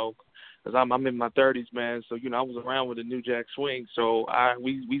 because I'm in my 30s, man. So I was around with the New Jack Swing. So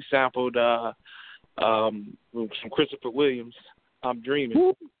we sampled some Christopher Williams. I'm Dreaming.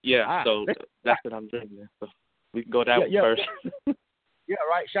 Woo. Yeah. So that's what I'm dreaming. So we can go that one first. Yeah,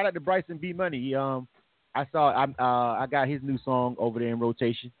 right. Shout out to Bryson B Money. I got his new song over there in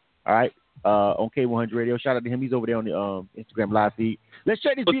rotation. All right. On K100 Radio. Shout out to him. He's over there on the Instagram live feed. Let's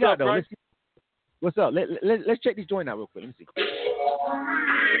check this beat out though. What's up? Let's check this joint out real quick. Let me see.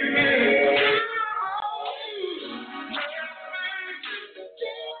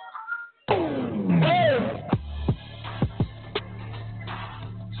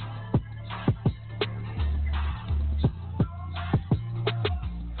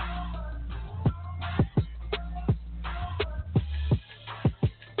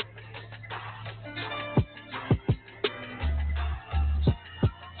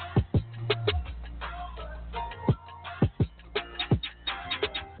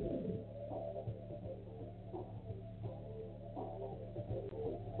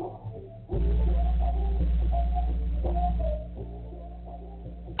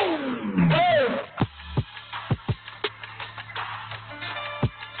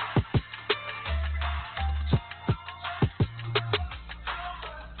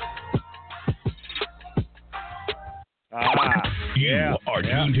 You are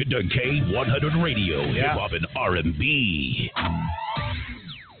tuned to K100 Radio, Hip Hop and R&B.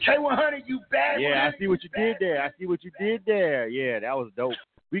 K100, you bad. Yeah, I see what you did there. Yeah, that was dope.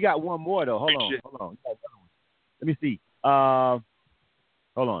 We got one more though. Hold on. Let me see. Hold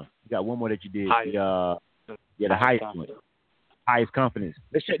on. We got one more that you did. The highest one. Highest Confidence.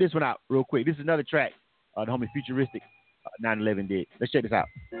 Let's check this one out real quick. This is another track the homie Futuristik 911 did. Let's check this out.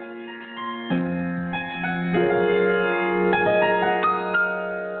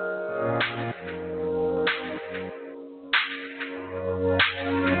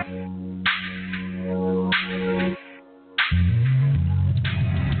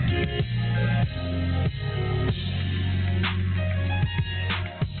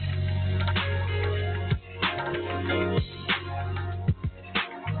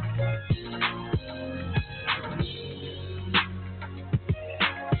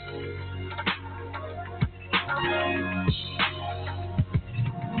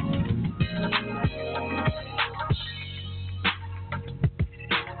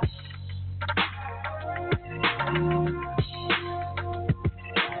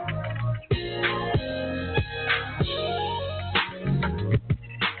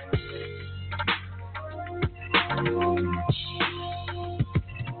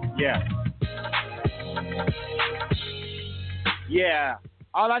 Yeah.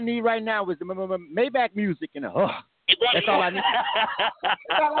 All I need right now is the Maybach music and that's all I need.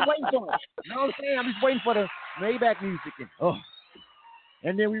 That's all I'm waiting for. You know what I'm saying? I'm just waiting for the Maybach music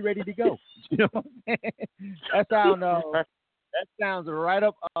and then we ready to go. You know what I'm saying? That sounds right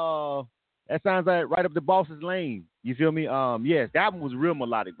up like right up the boss's lane. You feel me? Yes, that one was real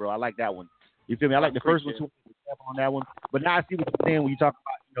melodic, bro. I like that one. You feel me? I like the first one too on that one. But now I see what you're saying when you talk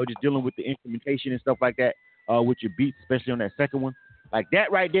about, just dealing with the instrumentation and stuff like that, with your beats, especially on that second one. Like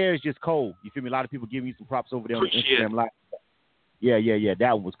that right there is just cold. You feel me? A lot of people giving you some props over there on Instagram Live. Yeah.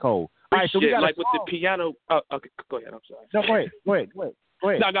 That one was cold. All right, so we got with the piano. Okay, go ahead. I'm sorry. No, go ahead.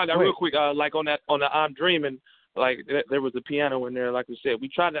 No, real quick. Like on the I'm Dreaming, like there was a piano in there. Like we said, we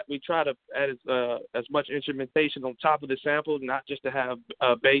try to add as much instrumentation on top of the sample, not just to have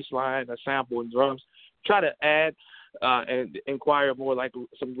a bass line, a sample, and drums. Try to add and inquire more like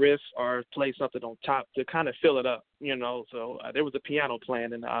some riffs or play something on top to kind of fill it up, So there was a piano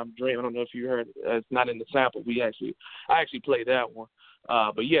playing in the I'm Dreaming. I don't know if you heard it. It's not in the sample. I actually played that one.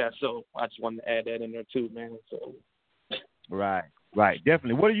 But yeah, so I just wanted to add that in there too, man. So Right,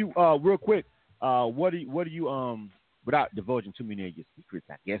 definitely. What do you real quick? What do you without divulging too many of your secrets,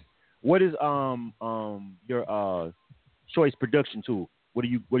 I guess. What is your choice production tool? What do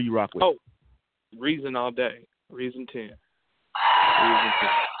you rock with? Oh, Reason all day. Reason 10. Reason 10.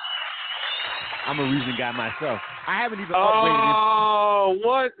 I'm a Reason guy myself. I haven't even upgraded. Oh,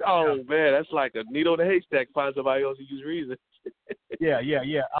 what? Oh man, that's like a needle in a haystack. Find somebody else who use Reason. Yeah.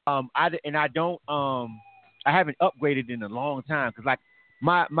 I haven't upgraded in a long time because like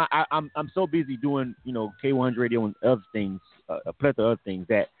I'm so busy doing K100 Radio and other things, a plethora of other things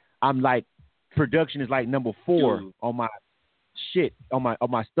that I'm like production is like number 4 on my shit on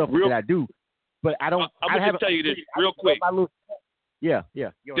my stuff that I do. But I don't. I'm gonna just tell you this real quick. Yeah.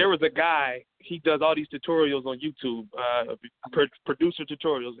 There was a guy. He does all these tutorials on YouTube, producer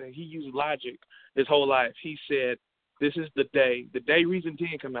tutorials, and he used Logic his whole life. He said, "This is the day Reason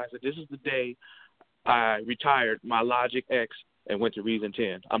 10 came out. I said, this is the day I retired my Logic X and went to Reason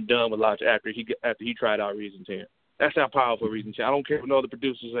 10. I'm done with Logic after he tried out Reason 10. That's how powerful Reason 10. I don't care what other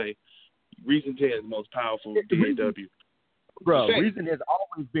producers say. Reason 10 is the most powerful DAW. Bro, Reason has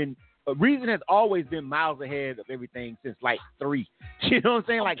always been miles ahead of everything since like 3. You know what I'm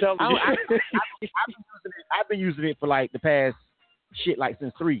saying? Like I've been using it for like the past shit like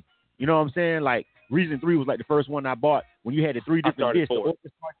since 3. You know what I'm saying? Like Reason 3 was like the first one I bought when you had the 3 different discs.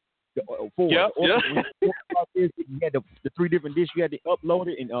 4. Yep. You had the 3 different discs. You had to upload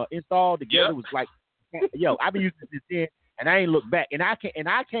it and install together. It was like, yo, I've been using it since then, and I ain't looked back. And I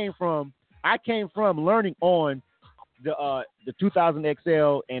came from learning on the 2000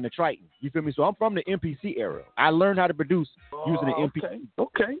 XL and the Triton. You feel me? So I'm from the MPC era. I learned how to produce using the MPC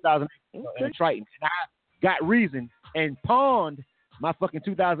 2000 XL and the Triton. And I got Reason and pawned my fucking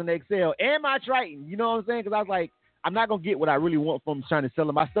 2000 XL and my Triton. You know what I'm saying? Because I was like, I'm not gonna get what I really want from trying to sell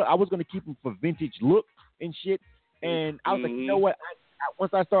them. I was gonna keep them for vintage look and shit. And I was like, you know what?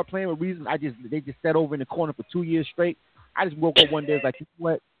 Once I started playing with Reason, they just sat over in the corner for 2 years straight. I just woke up one day, I was like, you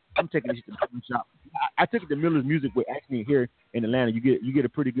know what? I'm taking this shit to the pawn shop. I took it to Miller's Music, where actually here in Atlanta, you get a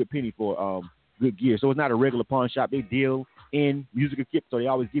pretty good penny for good gear. So it's not a regular pawn shop. They deal in music equipment, so they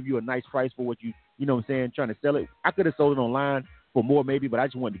always give you a nice price for what you know what I'm saying, trying to sell it. I could have sold it online for more maybe, but I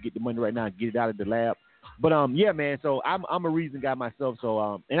just wanted to get the money right now and get it out of the lab. But yeah, man. So I'm a Reason guy myself.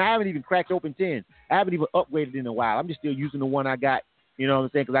 So and I haven't even cracked open 10. I haven't even upgraded in a while. I'm just still using the one I got. You know what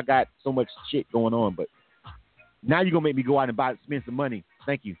I'm saying? Because I got so much shit going on. But now you're gonna make me go out and spend some money.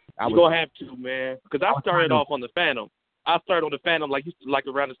 Thank you. You're gonna have to, man. Because I started off on the Phantom. I started on the Phantom like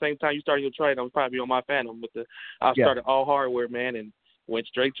around the same time you started your trade. I was probably on my Phantom I started all hardware, man, and went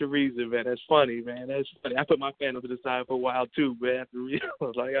straight to Reason, man. That's funny, man. That's funny. I put my Phantom to the side for a while too, man. After Reason, I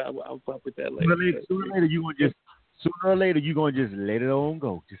was like, I'll fuck with that later. Sooner or later you gonna just let it on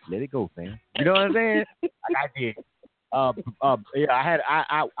go. Just let it go, fam. You know what I'm saying? Like I did. Yeah,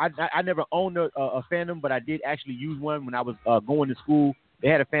 I never owned a Phantom, but I did actually use one when I was going to school. They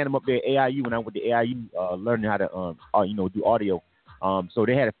had a Phantom up there at AIU when I went to AIU, learning how to do audio. So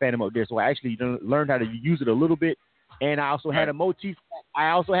they had a Phantom up there. So I actually learned how to use it a little bit. And I also had a Motif.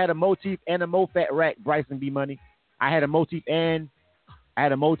 I also had a Motif and a MoFat rack. Bryson B Money. I had a Motif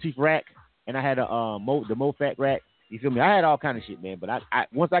rack, and I had the MoFat rack. You feel me? I had all kind of shit, man. But I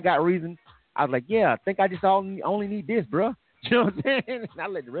once I got Reason, I was like, yeah, I think I just only need this, bro. You know what I'm saying? And I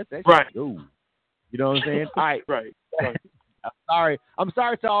let the rest of that shit go. You know what I'm saying? All right. Right. I'm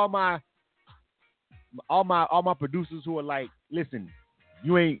sorry to all my producers who are like, listen,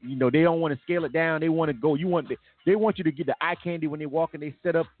 you ain't, they don't want to scale it down. They want to go. They want you to get the eye candy when they walk and they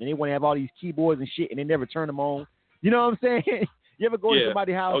set up, and they want to have all these keyboards and shit, and they never turn them on. You know what I'm saying? You ever go to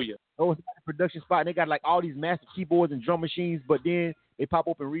somebody's house? Oh yeah. Or somebody's production spot, and they got like all these massive keyboards and drum machines, but then they pop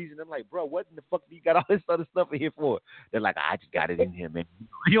open Reason. I'm like, bro, what in the fuck do you got all this other stuff in here for? They're like, I just got it in here, man.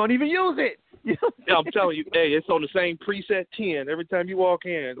 You don't even use it. Yeah, I'm telling you, hey, it's on the same preset 10 every time you walk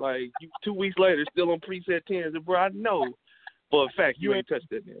in. Like 2 weeks later, it's still on preset 10. And bro, I know for a fact you ain't touched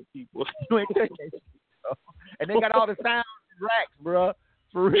that damn keyboard. You ain't touched that shit, bro. And they got all the sounds and racks, bro.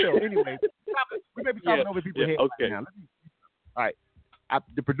 For real. Anyway, we may be talking over people's heads right now. All right.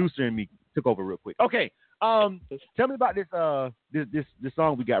 The producer and me took over real quick. Okay. Tell me about this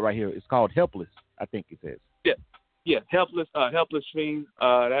song we got right here. It's called "Helpless," I think it says. Yeah, "Helpless," "Helpless Fiend."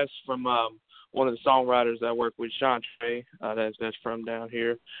 That's from one of the songwriters I work with, Sean Trey. That's from down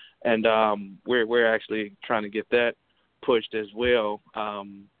here, and we're actually trying to get that pushed as well.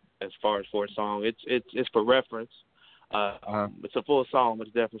 As far as for a song, it's for reference. It's a full song, but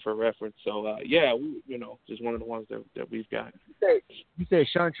it's definitely for reference. So yeah, just one of the ones that we've got. You said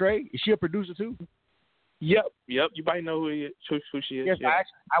Sean Trey? Is she a producer too? Yep. You might know who she is. Yes, yeah.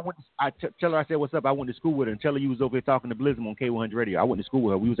 Tell her I said what's up. I went to school with her and tell her you was over here talking to Blizzum on K100 Radio. I went to school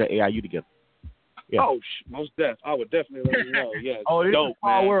with her. We was at AIU together. Yeah. Oh, most def. I would definitely let you know. Yeah. Oh, this dope, is a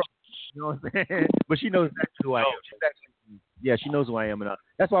small man. world. You know what I'm saying? But she knows exactly who I am. She knows who I am, and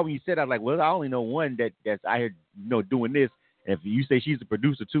that's why when you said, I was like, well, I only know one that's out here, doing this. And if you say she's the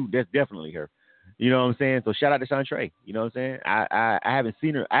producer too, that's definitely her. You know what I'm saying? So shout out to Shantré. You know what I'm saying? I haven't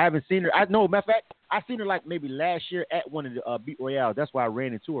seen her. I know, matter of fact, I seen her like maybe last year at one of the Beat Royales. That's why I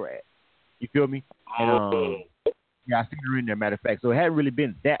ran into her at. You feel me? And, yeah, I seen her in there, matter of fact. So it hadn't really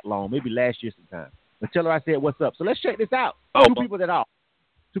been that long, maybe last year sometime. But tell her I said what's up. So let's check this out. Two people that I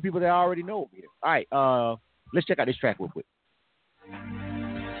already know over here. All right, let's check out this track real quick.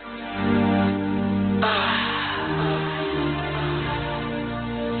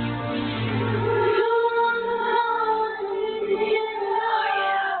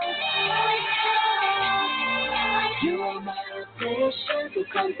 So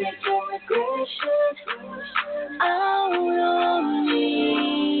come take your aggression out on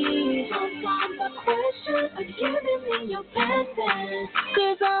me. Sometimes I question, but giving me your presence,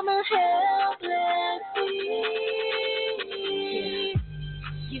 'cause I'm a helpless thief.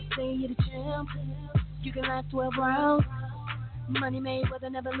 You say you're the champ, you can last 12 rounds. Money made, whether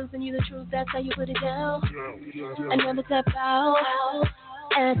never losing you the truth, that's how you put it down. I never step out,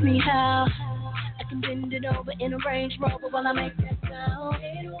 ask me how. I can bend it over in a Range Rover while I make that sound.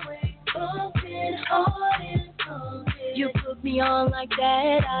 You put me on like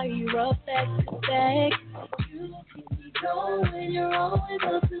that, are you rough back to back? You keep me going, you're always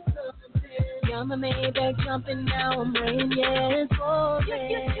up to something. Yeah, I'm a Maybach jumping now, I'm rain, yes, oh yeah.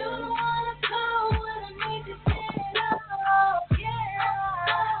 You don't wanna go when I need to get it out, yeah.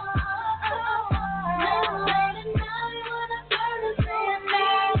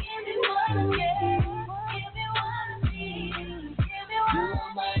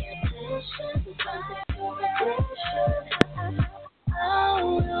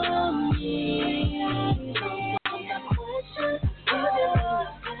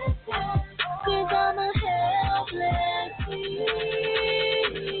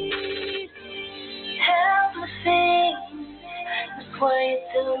 What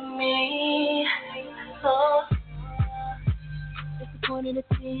to me, oh, disappointed at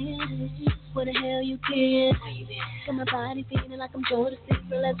 10. What the hell you did? Got my body feeling like I'm Jordan,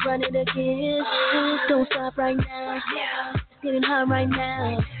 so let's run it again. Don't stop right now. It's getting hot right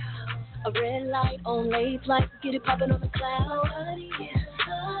now. A red light on late flight, get it popping on the cloud.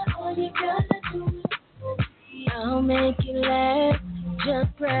 All you gotta do is I'll make it last.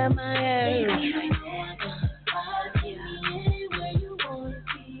 Just grab my ass.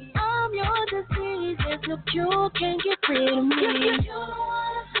 I'm your disease, it's so you can't get rid of me. You don't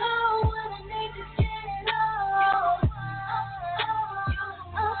wanna go when I need to get it off.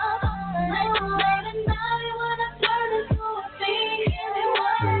 Late at night when I turn into a fiend, give me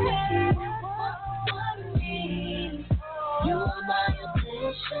what I need. You are my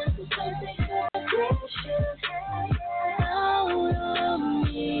obsession, so take your aggression out of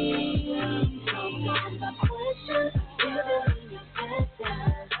me. Sometimes I question, giving me your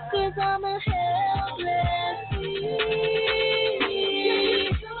presence. 'Cause I'm a helpless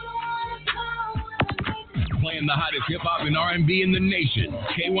Playing the hottest hip-hop and R&B in the nation.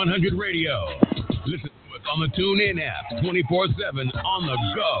 K100 Radio. Listen to us on the TuneIn app, 24/7 on the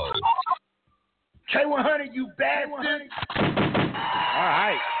go. K100, you bastard! All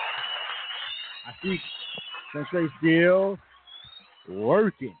right. I see Sensei still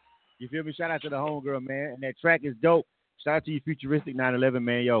working. You feel me? Shout out to the homegirl, man. And that track is dope. Shout out to you, Futuristik 911,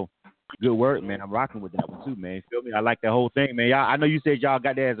 man. Yo, good work, man. I'm rocking with that one too, man. You feel me? I like that whole thing, man. Y'all, I know you said y'all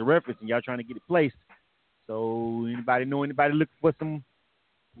got that as a reference and y'all trying to get it placed. So anybody looking for some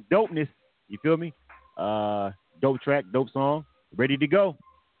dopeness? You feel me? Dope track, dope song, ready to go.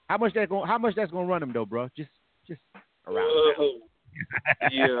 How much that's gonna run them though, bro? Just around.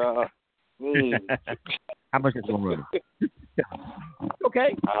 Yeah. How much that's gonna run them?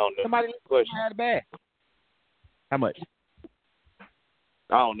 Okay. I don't know. Somebody had a bag. How much?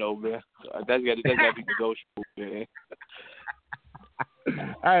 I don't know, man. That's got to be negotiable, man.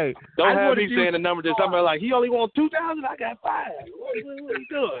 Hey, don't have me saying a number to somebody like he only wants 2,000. I got 5. What are you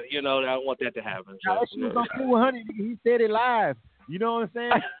doing? You know, I don't want that to happen. So, that shit was on K100. He said it live. You know what I'm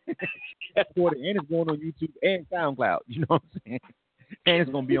saying? And it's going on YouTube and SoundCloud. You know what I'm saying? And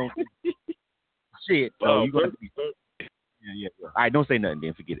it's gonna be on shit. So you gonna be. Yeah. All right, don't say nothing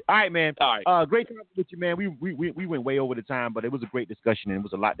then. Forget it. All right, man. All right. Great talking with you, man. We went way over the time, but it was a great discussion and it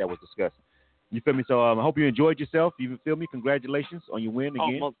was a lot that was discussed. You feel me? So I hope you enjoyed yourself. You feel me? Congratulations on your win again.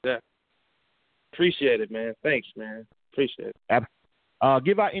 Almost there. Appreciate it, man. Thanks, man. Appreciate it.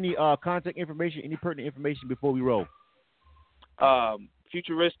 Give out any contact information, any pertinent information before we roll.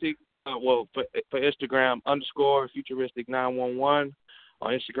 Futuristik, for Instagram, _Futuristik911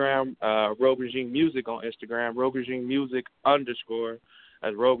 on Instagram, Rogue Regime Music on Instagram, Rogue Regime Music _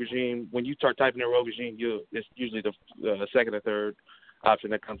 as Rogue Regime. When you start typing in Rogue Regime, it's usually the second or third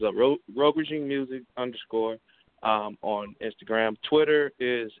option that comes up. Rogue Regime Music _ on Instagram. Twitter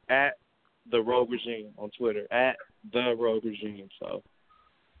is at the Rogue Regime on Twitter, at the Rogue Regime. So,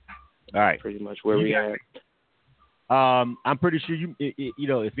 all right, pretty much where we at. I'm pretty sure you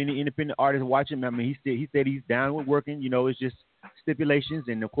know, if any independent artist watching, I mean, he said he's down with working. You know, it's just stipulations,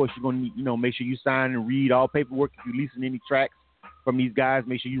 and of course you're gonna need, you know, make sure you sign and read all paperwork. If you're leasing any tracks from these guys,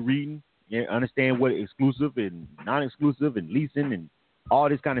 make sure you're reading and understand what exclusive and non-exclusive and leasing and all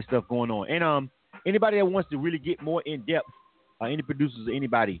this kind of stuff going on. And anybody that wants to really get more in depth, any producers or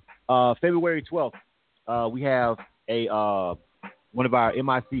anybody, February 12th, we have a one of our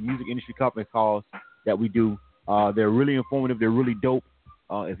MIC music industry conference calls that we do. They're really informative. They're really dope.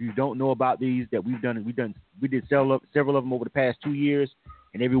 If you don't know about these that we did several of them over the past 2 years,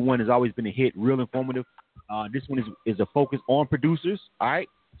 and everyone has always been a hit, real informative. This one is a focus on producers. All right.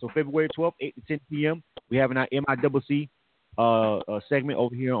 So February 12th, 8 to 10 p.m. we have our MICC segment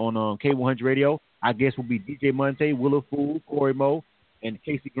over here on K100 Radio. Our guests will be DJ Monte, Willow Fool, Corey Moe, and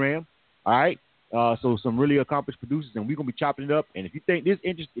Casey Graham. All right. So some really accomplished producers, and we're gonna be chopping it up. And if you think this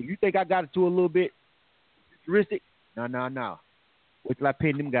interesting, if you think I got it to a little bit futuristic, no. Wait till I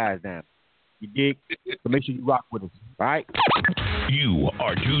pin them guys down. You dig? So make sure you rock with us. All right. You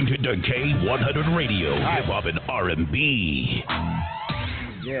are tuned to K100 Radio, hip hop and R&B.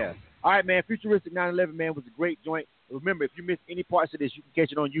 Yeah. All right, man. Futuristik 911, man, was a great joint. Remember, if you missed any parts of this, you can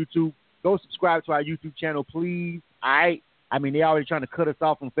catch it on YouTube. Go subscribe to our YouTube channel, please. All right. I mean, they already trying to cut us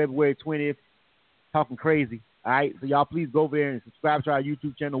off on February 20th, talking crazy. All right. So y'all please go over there and subscribe to our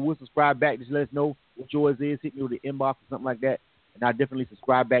YouTube channel. We'll subscribe back. Just let us know what yours is. Hit me with the inbox or something like that, and I'll definitely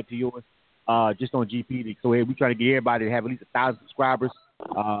subscribe back to yours. Just on GP. So we try to get everybody to have at least 1,000 subscribers,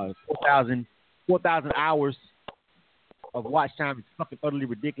 4,000 hours of watch time. It's fucking utterly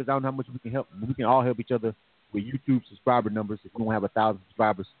ridiculous. I don't know how much we can help. We can all help each other with YouTube subscriber numbers. If you don't have 1,000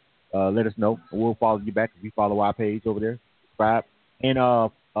 subscribers, let us know, and we'll follow you back if you follow our page over there. Subscribe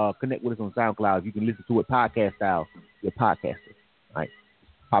and connect with us on SoundCloud. You can listen to it podcast style. You're a podcaster. All right,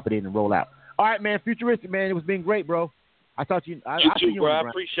 pop it in and roll out. All right, man. Futuristic, man. It was been great, bro. I thought you. I too, bro. I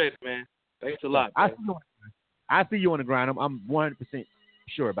appreciate it, man. Thanks a lot. I see you on the grind. I'm 100%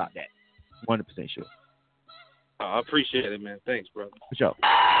 sure about that. 100% sure. I appreciate it, man. Thanks, brother. For sure.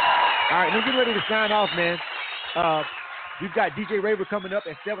 All right, we're getting ready to sign off, man. We've got DJ Raver coming up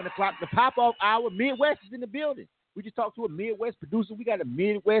at 7 o'clock. The pop-off hour. Midwest is in the building. We just talked to a Midwest producer. We got a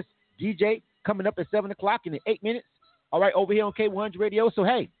Midwest DJ coming up at 7 o'clock in 8 minutes. All right, over here on K100 Radio. So,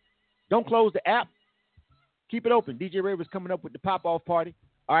 hey, don't close the app. Keep it open. DJ Raver's coming up with the pop-off party.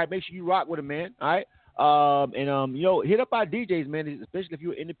 All right, make sure you rock with him, man. All right. You know, hit up our DJs, man, especially if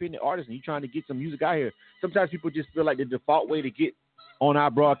you're an independent artist and you're trying to get some music out here. Sometimes people just feel like the default way to get on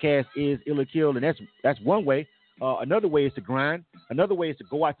our broadcast is Illa Kill, and that's one way. Another way is to grind. Another way is to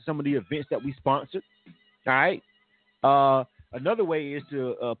go out to some of the events that we sponsored. All right. Another way is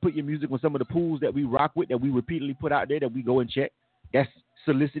to put your music on some of the pools that we rock with, that we repeatedly put out there, that we go and check. That's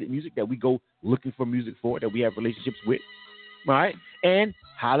solicited music that we go looking for music for, that we have relationships with. All right. And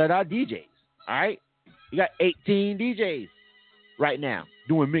holler at our DJs. All right. You got 18 DJs right now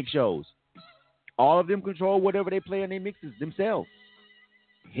doing mix shows. All of them control whatever they play in their mixes themselves.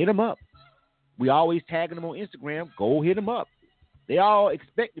 Hit them up. We always tagging them on Instagram. Go hit them up. They all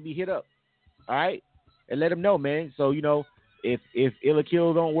expect to be hit up. All right. And let them know, man. So, you know, if Illa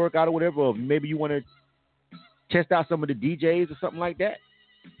Kill don't work out or whatever, or maybe you want to test out some of the DJs or something like that,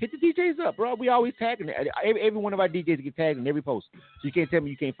 hit the DJs up, bro. We always tagging them. Every one of our DJs get tagged in every post. So you can't tell me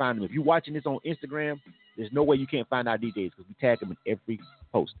you can't find them. If you're watching this on Instagram, there's no way you can't find our DJs because we tag them in every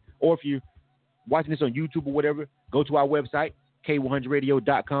post. Or if you're watching this on YouTube or whatever, go to our website,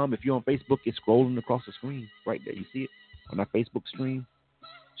 K100radio.com. If you're on Facebook, it's scrolling across the screen right there. You see it on our Facebook stream?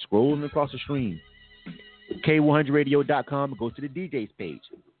 Scrolling across the screen. K100radio.com. Go to the DJs page.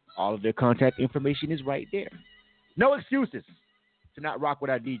 All of their contact information is right there. No excuses to not rock with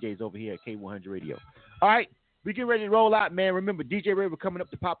our DJs over here at K100 Radio. All right, we get ready to roll out, man. Remember, DJ Raver coming up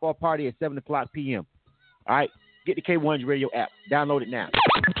to pop-off party at 7 o'clock p.m. All right, get the K100 Radio app. Download it now.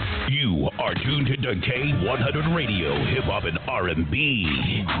 You are tuned to K100 Radio, hip-hop and R&B.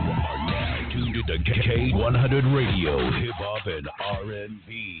 You are now tuned to K100 Radio, hip-hop and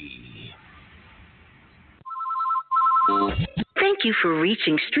R&B. Thank Thank you for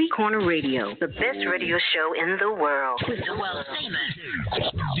reaching Street Corner Radio, the best radio show in the world. With the world famous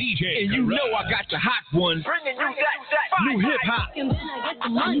DJ, and you know I got the hot one. Bringing you that new hip hop. And then I get the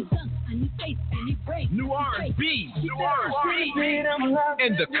money. I need face, I need break. New R&B,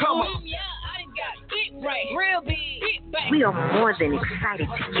 and the come up. We are more than excited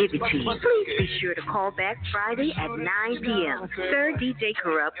to give it to you. Please be sure to call back Friday at 9 p.m. Sir DJ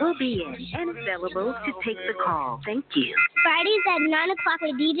Corrupt will be in and available to take the call. Thank you. Fridays at 9 o'clock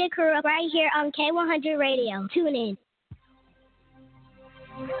with DJ Corrupt right here on K100 Radio. Tune in.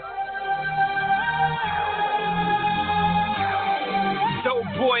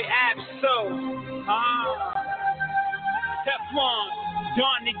 Dope boy Absol. Teflon,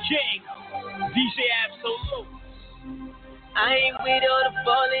 Don the King, DJ Absolute. I ain't with all the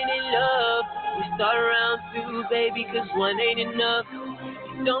falling in love. We start around 2, baby, cause 1 ain't enough.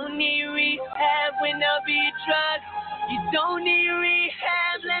 You don't need rehab when I'll be a drug. You don't need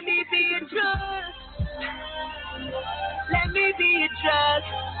rehab, let me be a drug. Let me be a drug.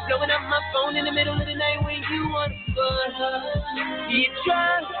 Blowing up my phone in the middle of the night when you want to fuck. Be a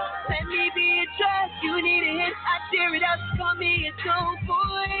drug. Let me be a drug. You need a hit, I tear it up. Call me a dope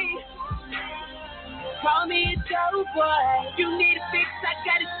boy. Call me a dope boy. You need a fix, I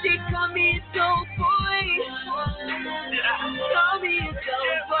got a stick. Call me a dope boy. Call me a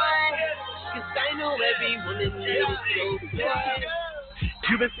dope boy. Cause I know every woman needs a dope boy.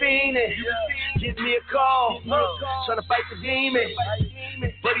 You been fiending, give me a call, tryna fight the demon,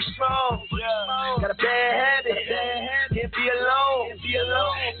 but he's strong, got a bad habit, can't be alone,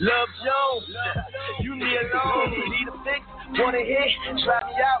 Love Jones, you need alone, need a fix, want a hit, try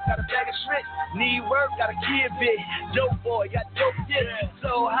me out, got a bag of tricks, need work, gotta give it, dope boy, got dope dick,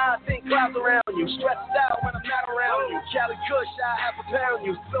 so high, think clouds around you, stressed out when I'm not around you, Cali Kush, I have a pound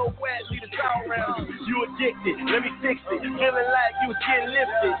you, so wet, leave the towel around you addicted, let me fix it, feeling like you was getting lifted,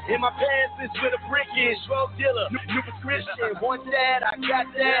 in my pants is where the brick is, drug dealer, new prescription, want that, I got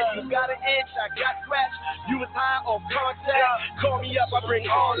that, you got an inch, I got scratch, you was high on contact, call me up, I bring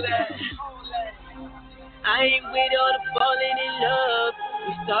all that. I ain't with all the falling in love.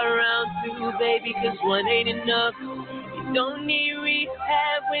 We start around 2, baby, cause 1 ain't enough. You don't need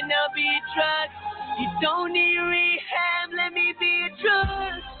rehab when I'll be a drug. You don't need rehab, let me be a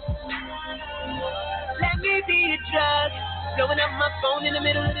drug. Let me be a drug. Blowing up my phone in the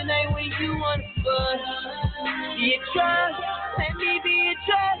middle of the night when you want to fuck. Be a drug, let me be a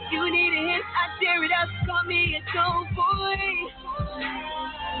drug. You need a hit, I tear it up. Call me a dope boy.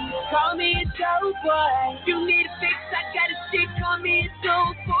 Call me a dope boy. You need a fix, I got a stick. Call me a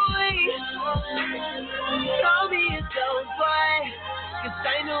dope boy. Call me a dope boy. Cause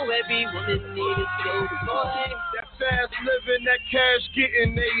I know every woman need a dope boy. That fast living, that cash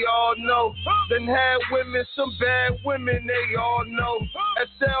getting, they all know. Then had women, some bad women, they all know.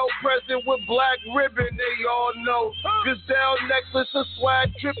 SL present with black ribbon, they all know. Gazelle necklace, a swag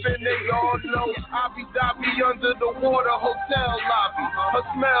dripping, they all know. Abu Dhabi under the water, hotel lobby. Her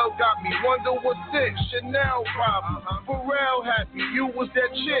smell got me, wonder what's it, Chanel probably. Pharrell happy, you was that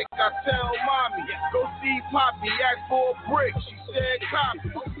chick, I tell mommy. Go see Poppy, ask for a brick, she said copy.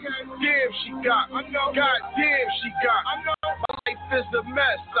 Damn, she got, I know. God damn, she got, I know. My life is a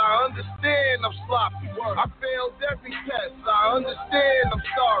mess, I understand I'm sloppy. I failed every test, I understand I'm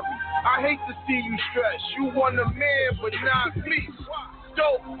sorry. I hate to see you stress, you want a man but not me.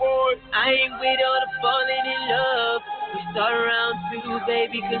 Dope boy. I ain't with all the falling in love. We start around 2,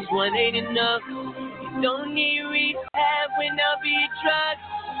 baby, cause 1 ain't enough. You don't need rehab when I'll be a drug.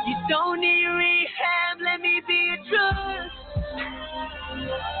 You don't need rehab, let me be a drug.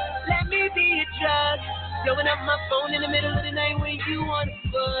 Let me be a drug. Blowing up my phone in the middle of the night when you want to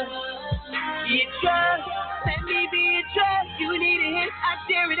fuck. Be a drug. Let me be a drug. You need a hit, I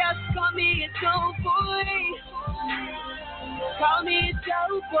tear it up. Call me a dope boy. Call me a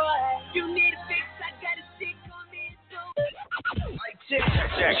dope boy. You need a fix, I got a stick. Call me a dope boy. Check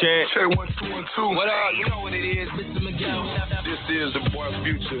 1 2 1 2. What up? You know what it is, Mr. Miguel. This is the boy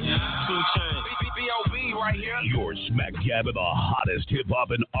Future. 2 Chainz. B.O.B. right here. You're smack dab in the hottest hip hop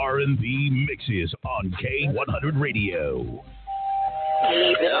and R&B mixes on K100 Radio.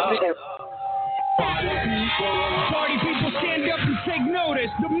 Party people, stand up and take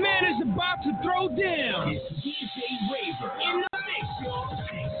notice. The man is about to throw down. It's DJ Raver in the mix.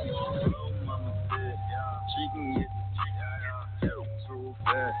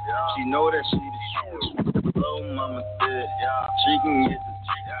 She know that she the truth. Blow mama said, she can get the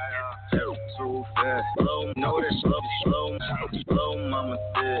truth. Blow, know that she the truth. Blow mama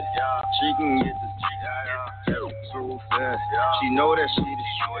said, she can get the truth. She know that she the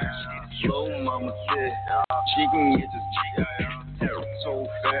truth. Blow mama said, she can get the so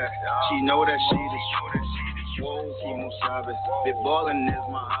fast. She know that she the whoa, Kimo Sabe. Big ballin' is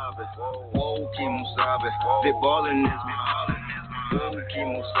my hobby. Whoa, Kimo Sabe. Big ballin' is my hobby. Whoa,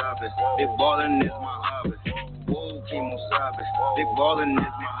 Kimo Sabe. Big ballin' is my hobby. Whoa, Kimo Sabe. Big ballin'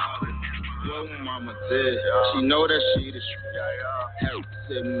 is my hobby. Whoa, mama said. She know that she the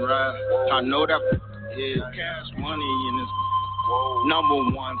sitting right. I know that cash money in this number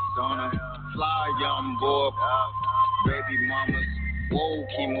one stunner. Fly young boy, baby mamas. Whoa,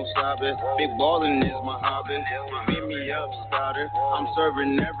 Kimo Sabe. Big ballin' is my hobby. Beat me up, starter. I'm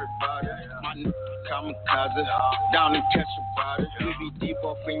serving everybody. My kamikaze, down and catch a body. We be deep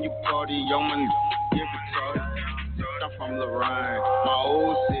off in your party, yo, man, get retarded. I'm from Lorraine, my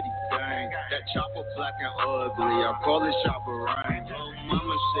old city gang. That chopper black and ugly, I call it chopper rain. Oh,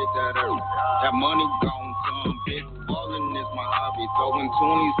 mama, shake that earth. That money gon' come. Big ballin' is my hobby. Throwing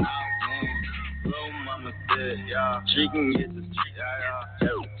 20s out, man. Little mama said, she can get the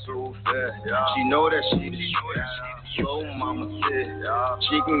so fast. She know that she the little mama said,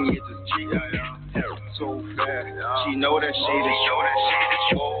 she can get the so fast. She know that she the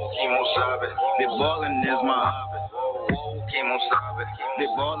Kimo Sabe. Big ballin' is my hobby. Kimo Sabe.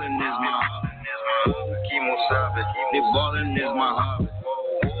 Big ballin' is my hobby. Kimo Sabe. Big ballin' is my hobby.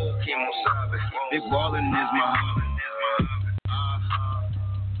 Kimo Sabe. Big ballin' is my hobby.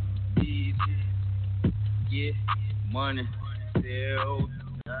 Get money, sell,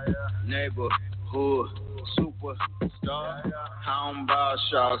 neighborhood, superstar. How I'm about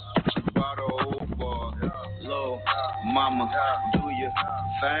shots, she bought a whole bar. Low, mama, do your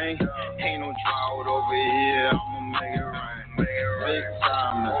thing. Ain't no drought over here, I'ma make it rain. Big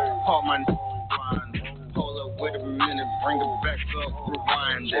time, call my grind. Hold up, wait a minute, bring it back up,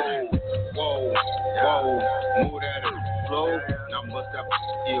 rewind it. Whoa, whoa, move that flow. Now bust that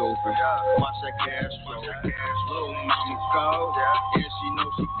open, watch that cash flow. Little mama called, and she know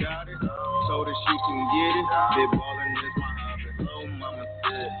she got it, so that she can get it. Big ballin' is my hobby. Little mama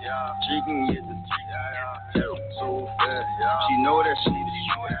said, she can get the so fast. She know that she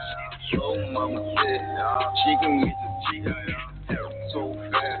the little mama said, she can get the so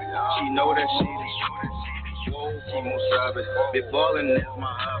fast. She know that she the whoa, Kimo Sabe. Big ballin' is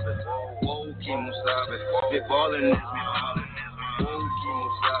my hobby. Whoa, Kimo Sabe. Big ballin' is my hobby. Whoa, Kimo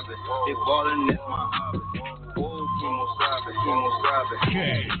Sabe. Big ballin' is my hobby. Whoa, Kimo Sabe. Kimo Sabe.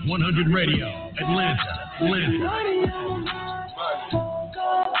 K100 Radio, Atlanta.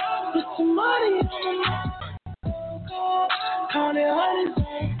 Put some money on my count it hundreds.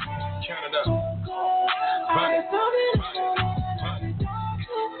 Count it up.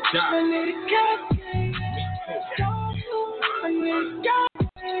 I need a cash. I need a cash.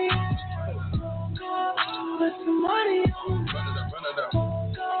 Put some money on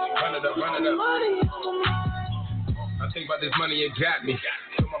Run it up. I think about this money, it got me.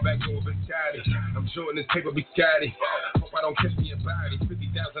 So my back over scotty. I'm showing this paper be scotty. Hope I don't catch me in body. 50,000,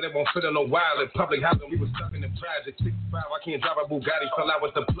 it won't fit on no wild. In public housing, we was stuck in the project. 65, I can't drive a Bugatti. Fell out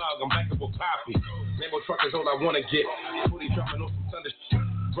with the plug. I'm back up with Poppy. Rainbow truck is all I wanna get. Booty dropping on some thunder.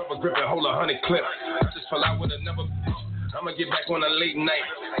 Rubber grip and hold 100 clip. I just fell out with another. I'ma get back on a late night.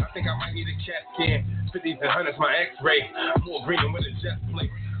 I think I might need a CAT scan. 50s and 100s, my X-ray. More green with a jet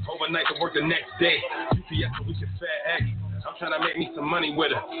plate. Overnight to work the next day. UPS so we can fat X. I'm trying to make me some money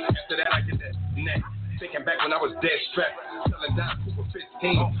with her. After that, I get that next. Thinking back when I was dead strapped. Selling down 2 for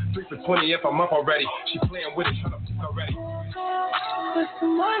 15. 3 for 20 if I'm up already. She playing with it, trying to pick already. Put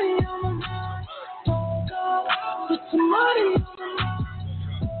some money on my put some money on my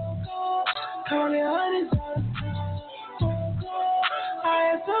count it hundreds.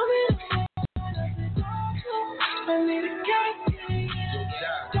 I have something. I need a cash.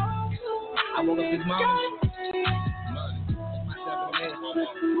 I woke up this morning. Put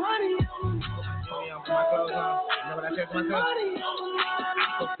some money on my clothes on. You know what I said to myself?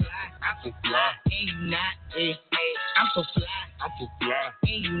 I'm so fly, and you not, eh? I'm so fly,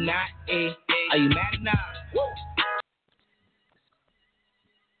 and you not, eh? Are you mad or not?